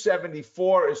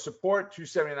 274 is support,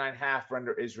 279.5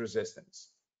 render is resistance.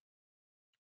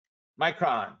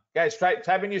 Micron, guys,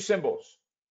 type in your symbols.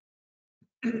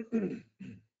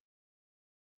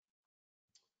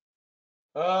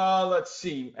 Let's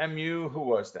see, MU, who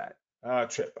was that?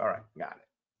 Trip, all right, got it.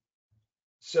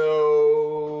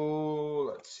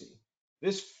 So let's see,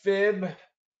 this fib,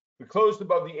 we closed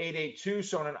above the 882,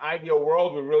 so in an ideal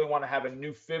world, we really want to have a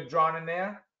new fib drawn in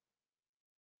there.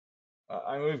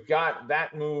 And we've got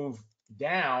that move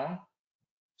down,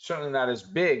 certainly not as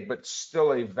big, but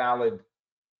still a valid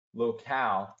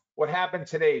locale. What happened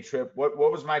today, Trip? What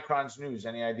was Micron's news?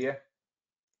 Any idea?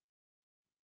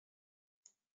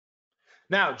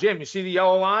 Now, Jim, you see the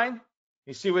yellow line?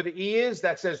 You see where the E is?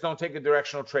 That says don't take a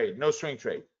directional trade, no swing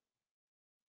trade.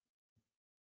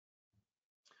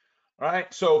 All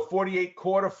right, so 48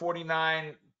 quarter,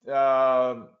 49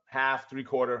 half,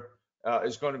 3/4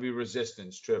 is going to be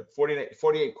resistance, Trip.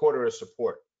 48 quarter is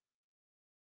support.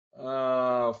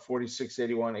 46.81,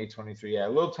 823. Yeah, a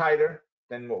little tighter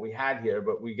than what we had here,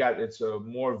 but we got, it's a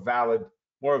more of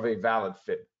a valid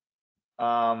fit.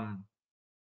 Not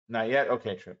yet.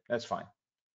 Okay, Trip, that's fine.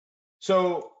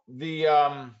 So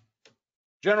the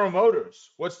General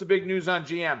Motors, what's the big news on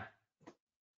GM?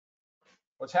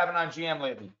 What's happening on GM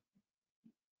lately?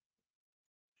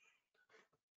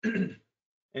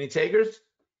 Any takers?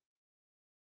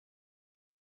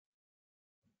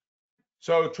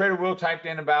 So Trader Will typed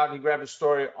in about, he grabbed a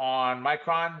story on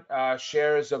Micron.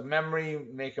 Shares of memory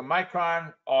maker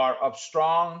Micron are up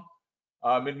strong.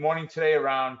 Mid-morning today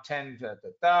around 10.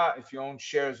 If you own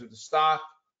shares of the stock,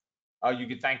 you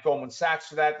can thank Goldman Sachs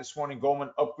for that. This morning,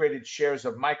 Goldman upgraded shares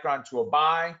of Micron to a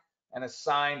buy and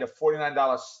assigned a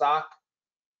 $49 stock,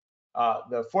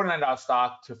 the $49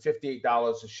 stock to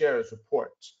 $58 a share as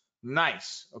reports.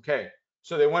 Nice. Okay.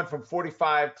 So they went from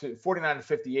 49 to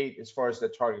 58 as far as the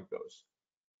target goes.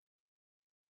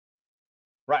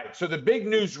 Right. So the big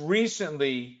news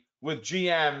recently with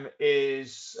GM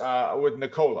is with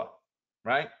Nikola,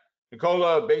 right?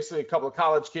 Nikola, basically a couple of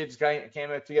college kids came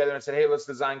together and said, hey, let's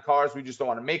design cars. We just don't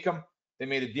want to make them. They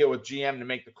made a deal with GM to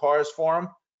make the cars for them.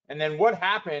 And then what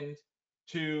happened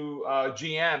to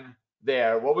GM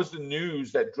there? What was the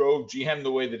news that drove GM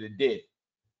the way that it did,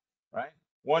 right?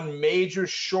 One major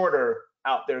shorter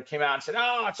out there came out and said,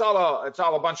 oh, it's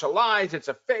all a bunch of lies. It's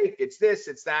a fake. It's this,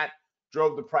 it's that.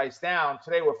 Drove the price down.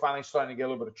 Today, we're finally starting to get a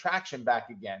little bit of traction back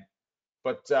again.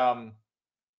 But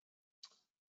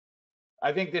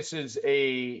I think this is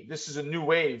a new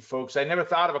wave, folks. I never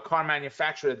thought of a car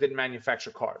manufacturer that didn't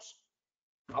manufacture cars.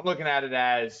 I'm looking at it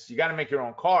as you got to make your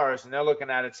own cars, and they're looking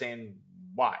at it saying,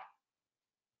 why?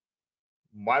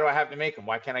 Why do I have to make them?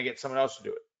 Why can't I get someone else to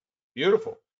do it?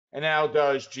 Beautiful. And now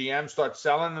does GM start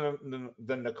selling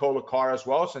the Nikola car as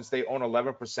well, since they own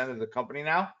 11% of the company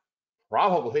now?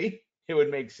 Probably. It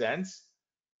would make sense.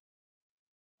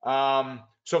 So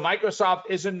Microsoft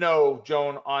is a no,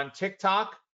 Joan, on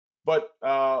TikTok, but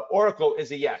Oracle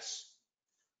is a yes.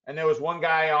 And there was one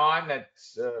guy on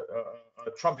that's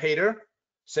a Trump hater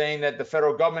saying that the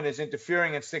federal government is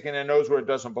interfering and sticking their nose where it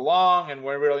doesn't belong, and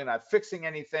we're really not fixing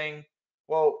anything.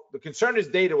 Well, the concern is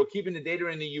data. We're keeping the data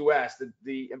in the US.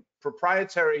 The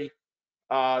proprietary,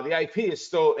 the IP is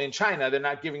still in China. They're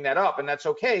not giving that up, and that's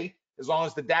okay as long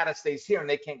as the data stays here and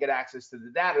they can't get access to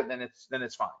the data. Then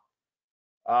it's fine.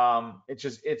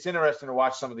 It's interesting to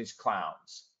watch some of these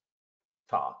clowns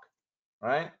talk,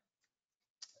 right?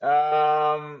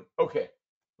 Okay,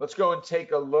 let's go and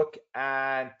take a look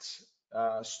at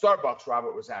Starbucks.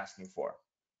 Robert was asking for.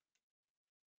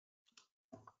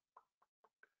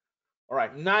 All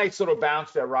right, nice little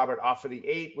bounce there, Robert, off of the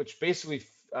 8, which basically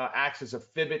acts as a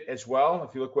pivot as well.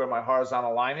 If you look where my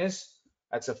horizontal line is,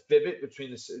 that's a pivot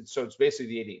between the, so it's basically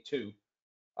the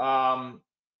 882.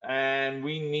 And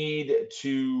we need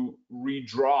to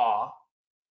redraw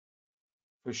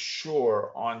for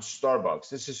sure on Starbucks.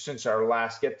 This is since our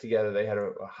last get together, they had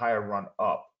a higher run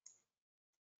up.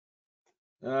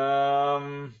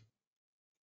 Yeah,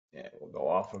 we'll go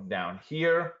off of down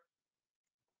here.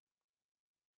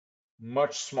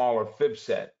 Much smaller fib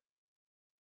set.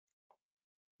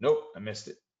 Nope, I missed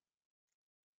it.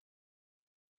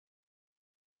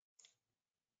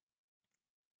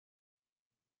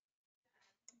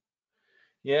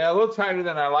 Yeah, a little tighter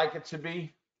than I like it to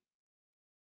be.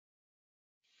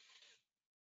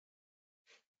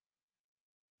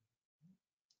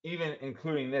 Even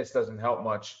including this doesn't help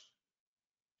much.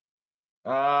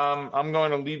 I'm going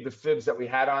to leave the fibs that we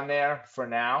had on there for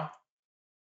now.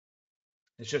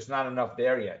 It's just not enough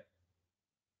there yet.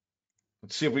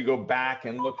 Let's see if we go back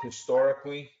and look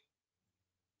historically.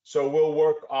 So we'll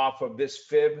work off of this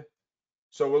fib.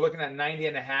 So we're looking at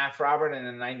 90.5, Robert, and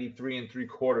then 93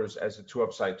 3/4 as the 2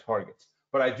 upside targets.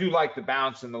 But I do like the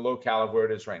bounce in the low caliber where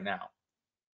it is right now.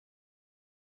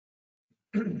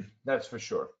 That's for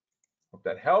sure. Hope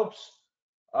that helps.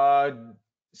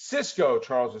 Cisco,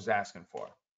 Charles is asking for.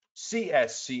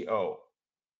 CSCO.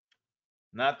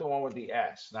 Not the one with the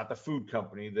S, not the food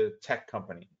company, the tech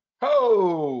company.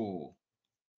 Ho!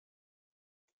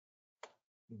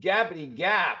 Gappity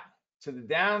gap to the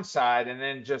downside and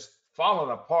then just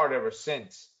fallen apart ever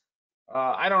since.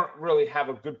 I don't really have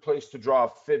a good place to draw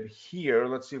a fib here.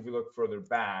 Let's see if we look further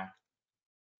back.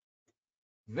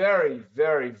 Very,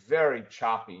 very, very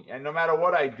choppy. And no matter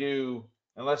what I do,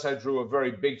 unless I drew a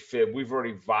very big fib, we've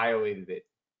already violated it.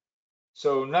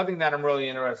 So nothing that I'm really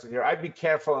interested here. I'd be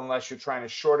careful unless you're trying to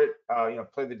short it,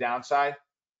 play the downside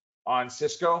on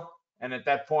Cisco. And at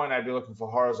that point, I'd be looking for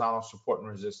horizontal support and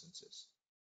resistances.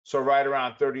 So right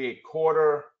around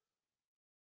 38.25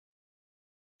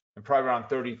 and probably around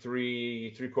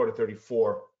 33 3/4,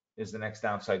 34 is the next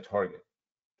downside target.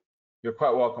 You're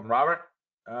quite welcome, Robert.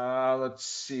 Let's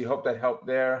see, hope that helped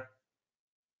there.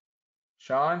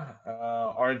 Sean,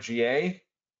 RGA.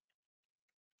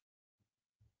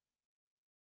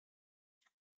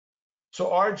 So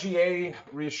RGA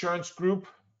Reassurance Group,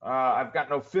 I've got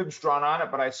no fibs drawn on it,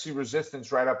 but I see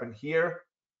resistance right up in here.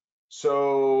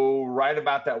 So right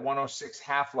about that 106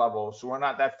 half level. So we're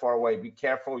not that far away. Be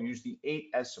careful, use the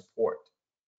 8 as support.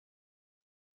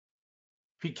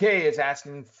 PK is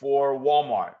asking for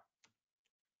Walmart.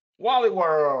 Wally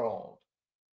World.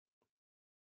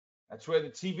 That's where the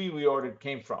TV we ordered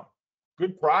came from.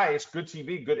 Good price, good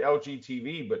TV, good LG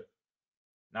TV, but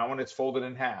not when it's folded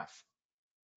in half.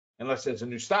 Unless there's a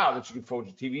new style that you can fold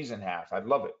your TVs in half. I'd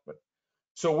love it. But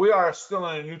so we are still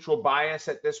in a neutral bias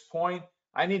at this point.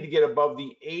 I need to get above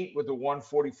the 8 with the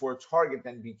 144 target,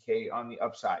 then BK on the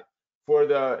upside. For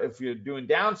the, if you're doing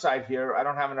downside here, I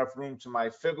don't have enough room to my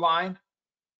fib line.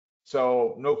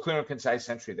 So no clear and concise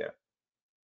entry there.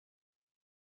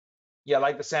 Yeah,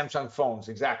 like the Samsung phones,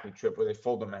 exactly, Trip, where they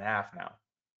fold them in half now.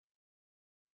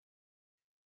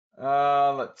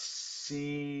 Let's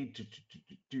see.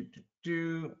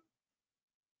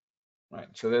 Right,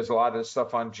 so there's a lot of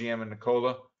stuff on GM and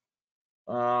Nikola.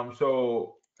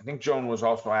 So I think Joan was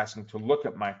also asking to look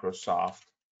at Microsoft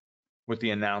with the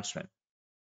announcement.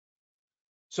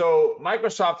 So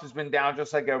Microsoft has been down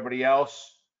just like everybody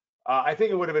else. I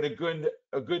think it would have been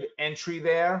a good entry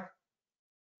there,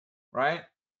 right?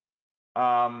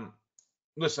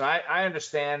 Listen, I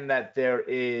understand that there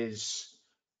is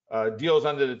deals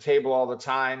under the table all the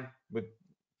time with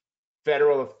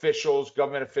federal officials,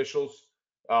 government officials,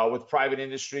 with private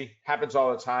industry. Happens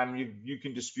all the time. You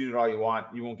can dispute it all you want.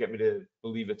 You won't get me to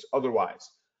believe it's otherwise.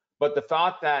 But the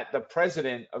thought that the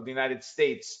president of the United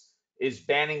States is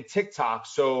banning TikTok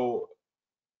so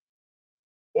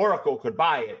Oracle could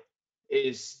buy it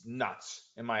is nuts,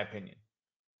 in my opinion,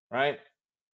 right?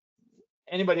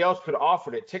 Anybody else could have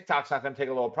offered it. TikTok's not going to take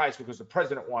a lower price because the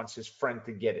president wants his friend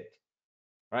to get it,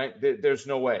 right? There's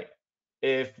no way.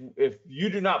 If you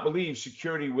do not believe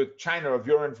security with China of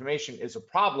your information is a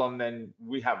problem, then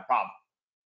we have a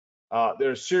problem. There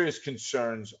are serious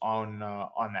concerns on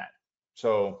that.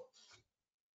 So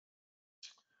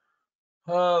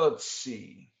let's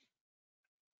see.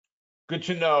 Good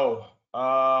to know.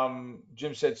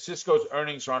 Jim said Cisco's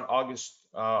earnings are on August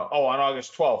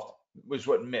 12th was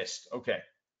what missed. Okay,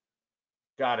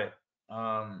 got it.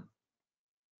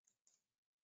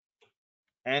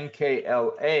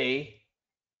 NKLA,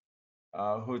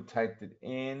 who typed it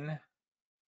in?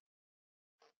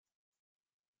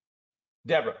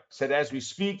 Deborah said, as we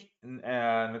speak,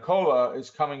 Nikola is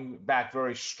coming back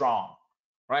very strong,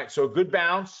 right? So good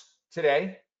bounce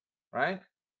today, right?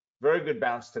 Very good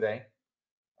bounce today.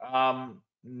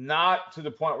 Not to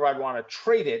the point where I'd want to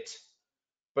trade it,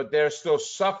 but they're still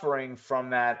suffering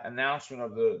from that announcement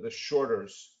of the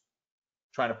shorters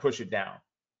trying to push it down.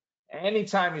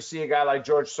 Anytime you see a guy like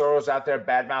George Soros out there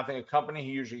bad mouthing a company,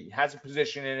 he usually has a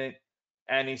position in it,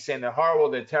 and he's saying they're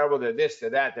horrible, they're terrible, they're this,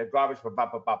 they're that, they're garbage,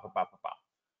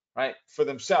 right? For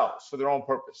themselves, for their own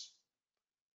purpose.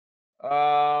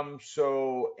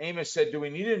 So Amos said,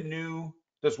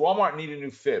 does Walmart need a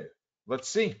new fib? Let's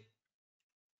see.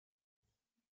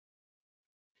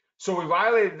 So we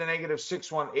violated the negative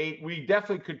 618. We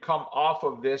definitely could come off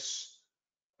of this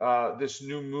this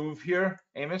new move here,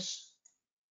 Amos.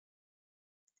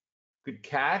 Good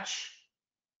catch.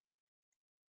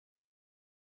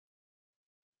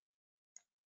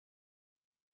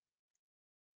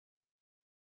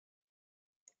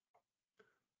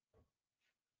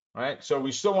 Right, so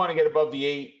we still want to get above the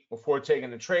 8 before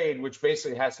taking the trade, which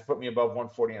basically has to put me above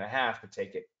 140.5 to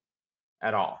take it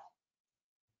at all.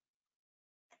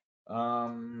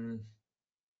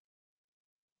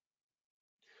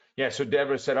 Yeah, so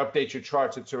Deborah said, update your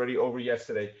charts. It's already over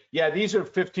yesterday. Yeah, these are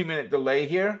 15-minute delay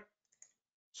here.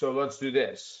 So let's do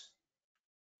this.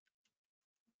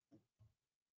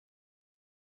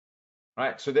 All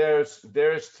right, so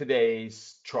there's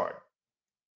today's chart.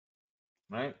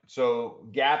 Right, so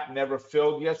gap never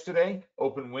filled yesterday,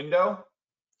 open window.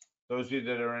 Those of you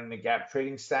that are in the gap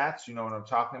trading stats, you know what I'm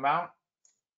talking about.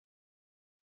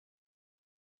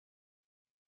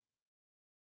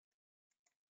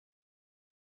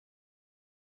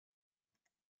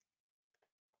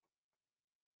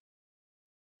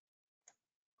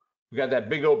 We got that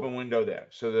big open window there.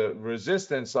 So the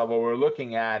resistance level we're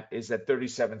looking at is at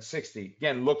 37.60.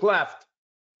 Again, look left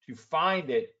to find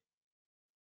it,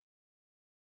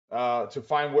 to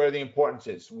find where the importance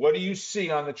is. What do you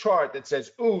see on the chart that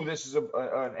says, ooh, this is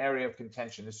an area of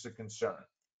contention, this is a concern?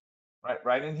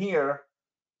 Right in here,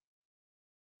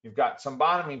 you've got some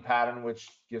bottoming pattern, which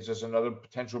gives us another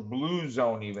potential blue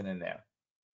zone even in there.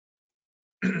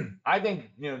 I think,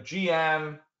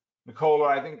 GM, Nikola,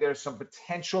 I think there's some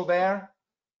potential there.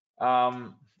 I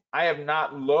have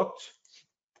not looked.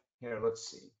 Here, let's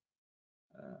see.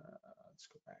 Let's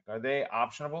go back. Are they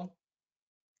optionable?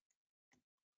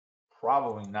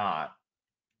 Probably not.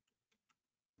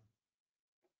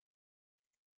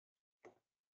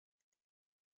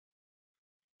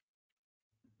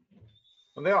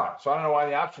 Well, they are. So I don't know why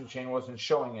the option chain wasn't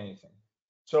showing anything.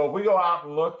 So if we go out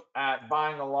and look at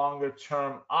buying a longer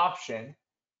term option,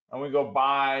 and we go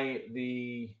buy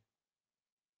the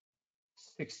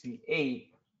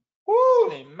 68, whoo,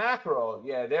 the mackerel,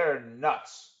 yeah, they're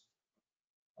nuts.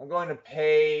 I'm going to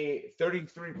pay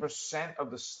 33%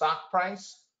 of the stock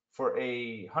price for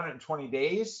 120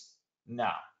 days. No,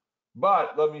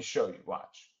 but let me show you.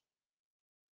 Watch.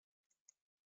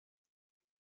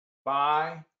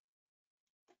 Buy.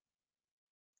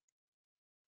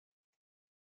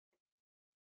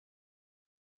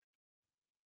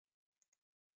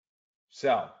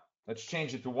 Sell. Let's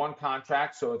change it to one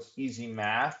contract so it's easy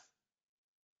math.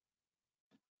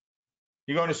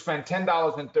 You're going to spend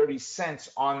 $10.30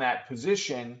 on that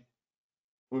position,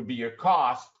 would be your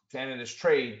cost to enter this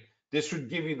trade. This would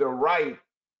give you the right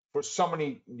for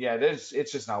somebody, yeah, it's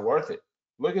just not worth it.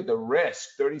 Look at the risk,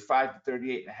 35 to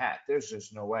 38 and a half. There's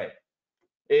just no way.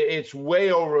 It's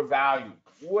way overvalued,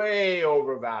 way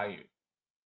overvalued,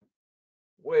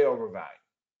 way overvalued.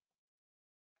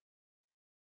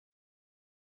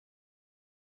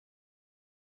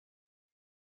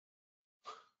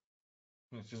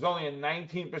 There's only a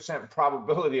 19%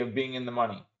 probability of being in the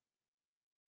money.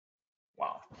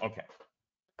 Wow, okay.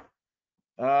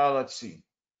 Let's see.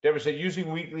 Deborah said using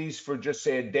weeklies for just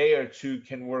say a day or two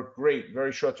can work great,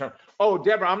 very short term. Oh,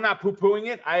 Deborah, I'm not poo-pooing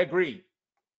it. I agree.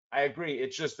 I agree.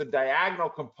 It's just the diagonal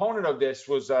component of this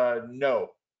was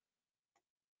no.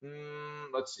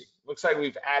 Let's see. Looks like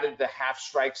we've added the half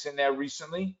strikes in there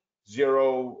recently.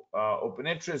 Zero open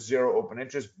interest, zero open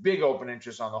interest, big open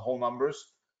interest on the whole numbers.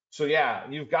 So yeah,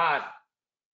 you've got,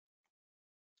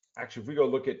 actually, if we go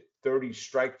look at 30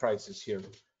 strike prices here,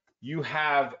 you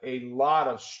have a lot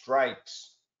of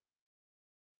strikes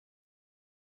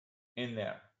in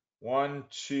there. 1,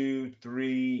 2,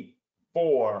 3,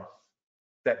 4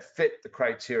 that fit the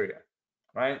criteria,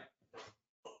 right?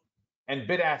 And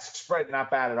bid-ask spread,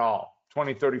 not bad at all.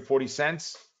 20, 30, 40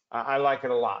 cents. I like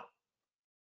it a lot.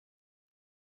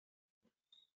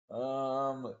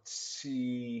 Let's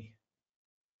see.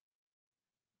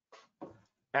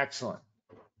 Excellent.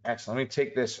 Excellent. Let me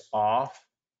take this off.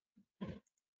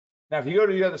 Now, if you go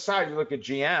to the other side, you look at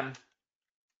GM.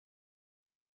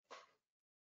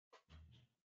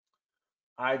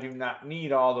 I do not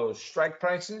need all those strike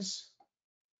prices.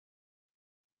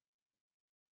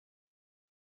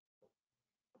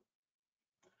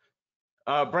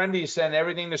 Brendy sent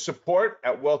everything to support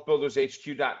at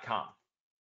wealthbuildershq.com.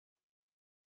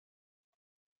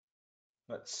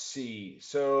 Let's see.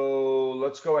 So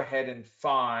let's go ahead and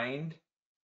find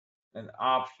an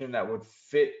option that would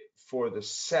fit for the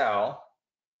sell.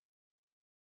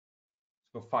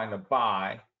 Let's go find a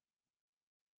buy.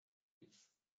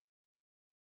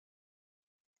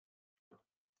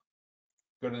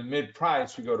 Go to the mid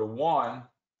price, we go to 1.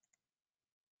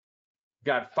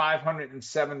 Got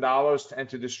 $507 to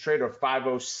enter this trade, or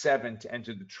 $507 to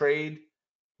enter the trade.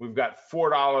 We've got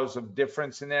 $4 of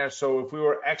difference in there. So if we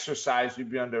were exercised, we'd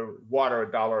be under water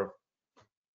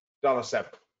 $1.07.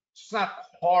 It's not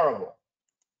horrible,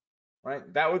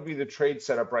 right? That would be the trade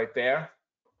setup right there.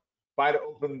 Buy to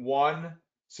open 1,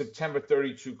 September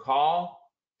 32 call.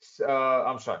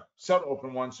 I'm sorry, sell to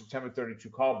open 1, September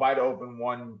 32 call. Buy to open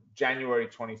 1, January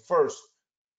 21st,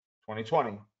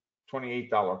 2020,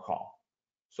 $28 call.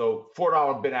 So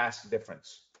 $4 bid ask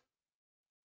difference.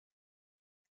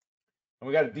 And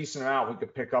we got a decent amount we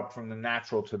could pick up from the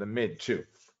natural to the mid too.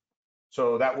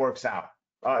 So that works out.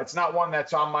 It's not one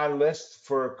that's on my list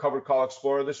for Covered Call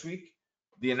Explorer this week.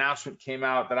 The announcement came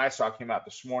out that I saw came out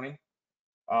this morning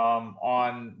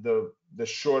on the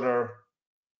shorter,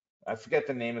 I forget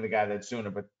the name of the guy that's doing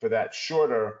it, but for that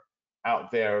shorter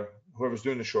out there, whoever's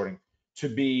doing the shorting, to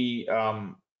be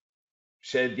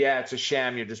said, yeah, it's a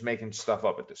sham. You're just making stuff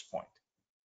up at this point,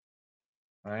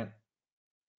 right?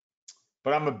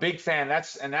 But I'm a big fan.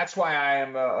 That's why I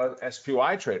am a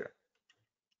SPY trader.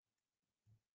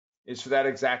 Is for that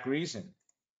exact reason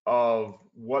of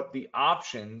what the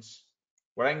options,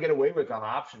 what I can get away with on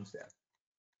options there,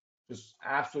 just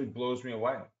absolutely blows me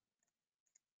away.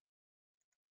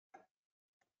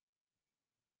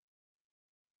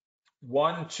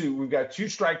 One, two, we've got 2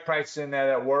 strike prices in there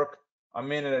that work.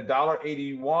 I'm in at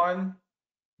 $1.81,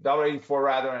 $1.84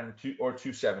 rather, and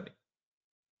 $2.70.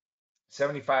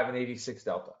 75 and 86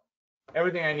 delta.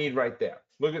 Everything I need right there.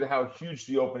 Look at how huge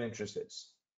the open interest is.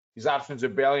 These options are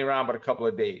barely around but a couple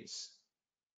of days.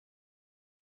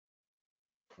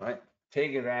 Right?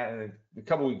 Take advantage, a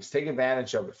couple of weeks, take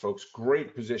advantage of it, folks.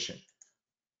 Great position.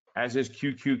 As is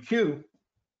QQQ,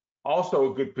 also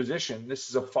a good position. This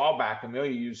is a fallback.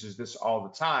 Amelia uses this all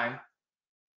the time,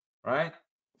 right?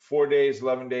 4 days,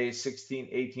 11 days, 16,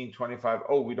 18, 25.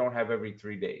 Oh, we don't have every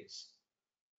 3 days,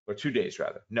 or 2 days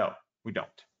rather. No, we don't.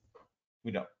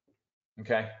 We don't.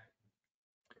 Okay.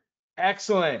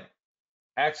 Excellent.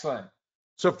 Excellent.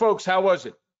 So folks, how was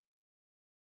it?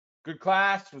 Good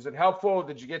class? Was it helpful?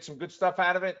 Did you get some good stuff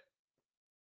out of it?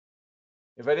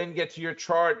 If I didn't get to your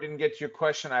chart, didn't get to your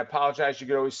question, I apologize. You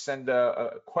could always send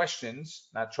questions,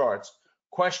 not charts,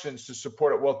 questions to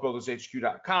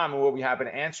support@wealthbuildershq.com, and we'll be happy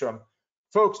to answer them.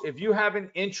 Folks, if you have an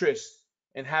interest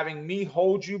in having me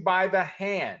hold you by the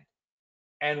hand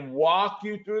and walk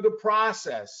you through the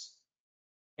process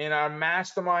in our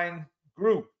mastermind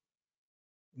group.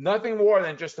 Nothing more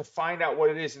than just to find out what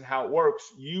it is and how it works.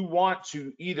 You want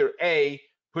to either A,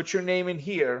 put your name in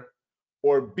here,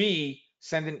 or B,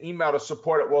 send an email to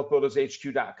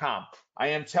support@wealthbuildershq.com. I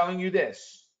am telling you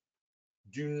this.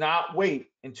 Do not wait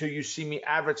until you see me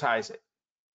advertise it.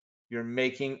 You're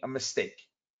making a mistake.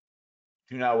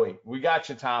 Do not wait. We got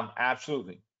you, Tom.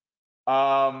 Absolutely.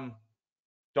 Do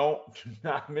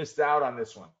not miss out on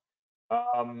this one.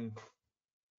 I'm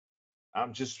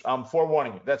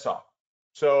forewarning you. That's all.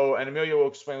 So, and Amelia will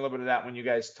explain a little bit of that when you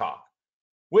guys talk.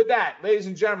 With that, ladies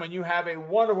and gentlemen, you have a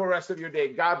wonderful rest of your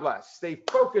day. God bless. Stay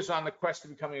focused on the quest to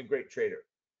becoming a great trader.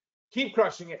 Keep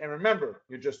crushing it. And remember,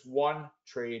 you're just one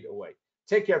trade away.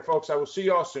 Take care, folks. I will see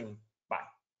you all soon. Bye.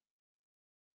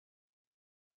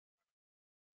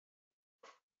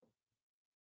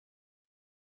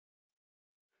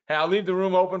 Hey, I'll leave the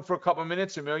room open for a couple of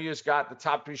minutes. Amelia's got the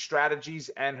top 3 strategies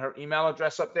and her email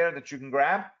address up there that you can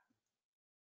grab.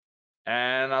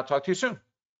 And I'll talk to you soon.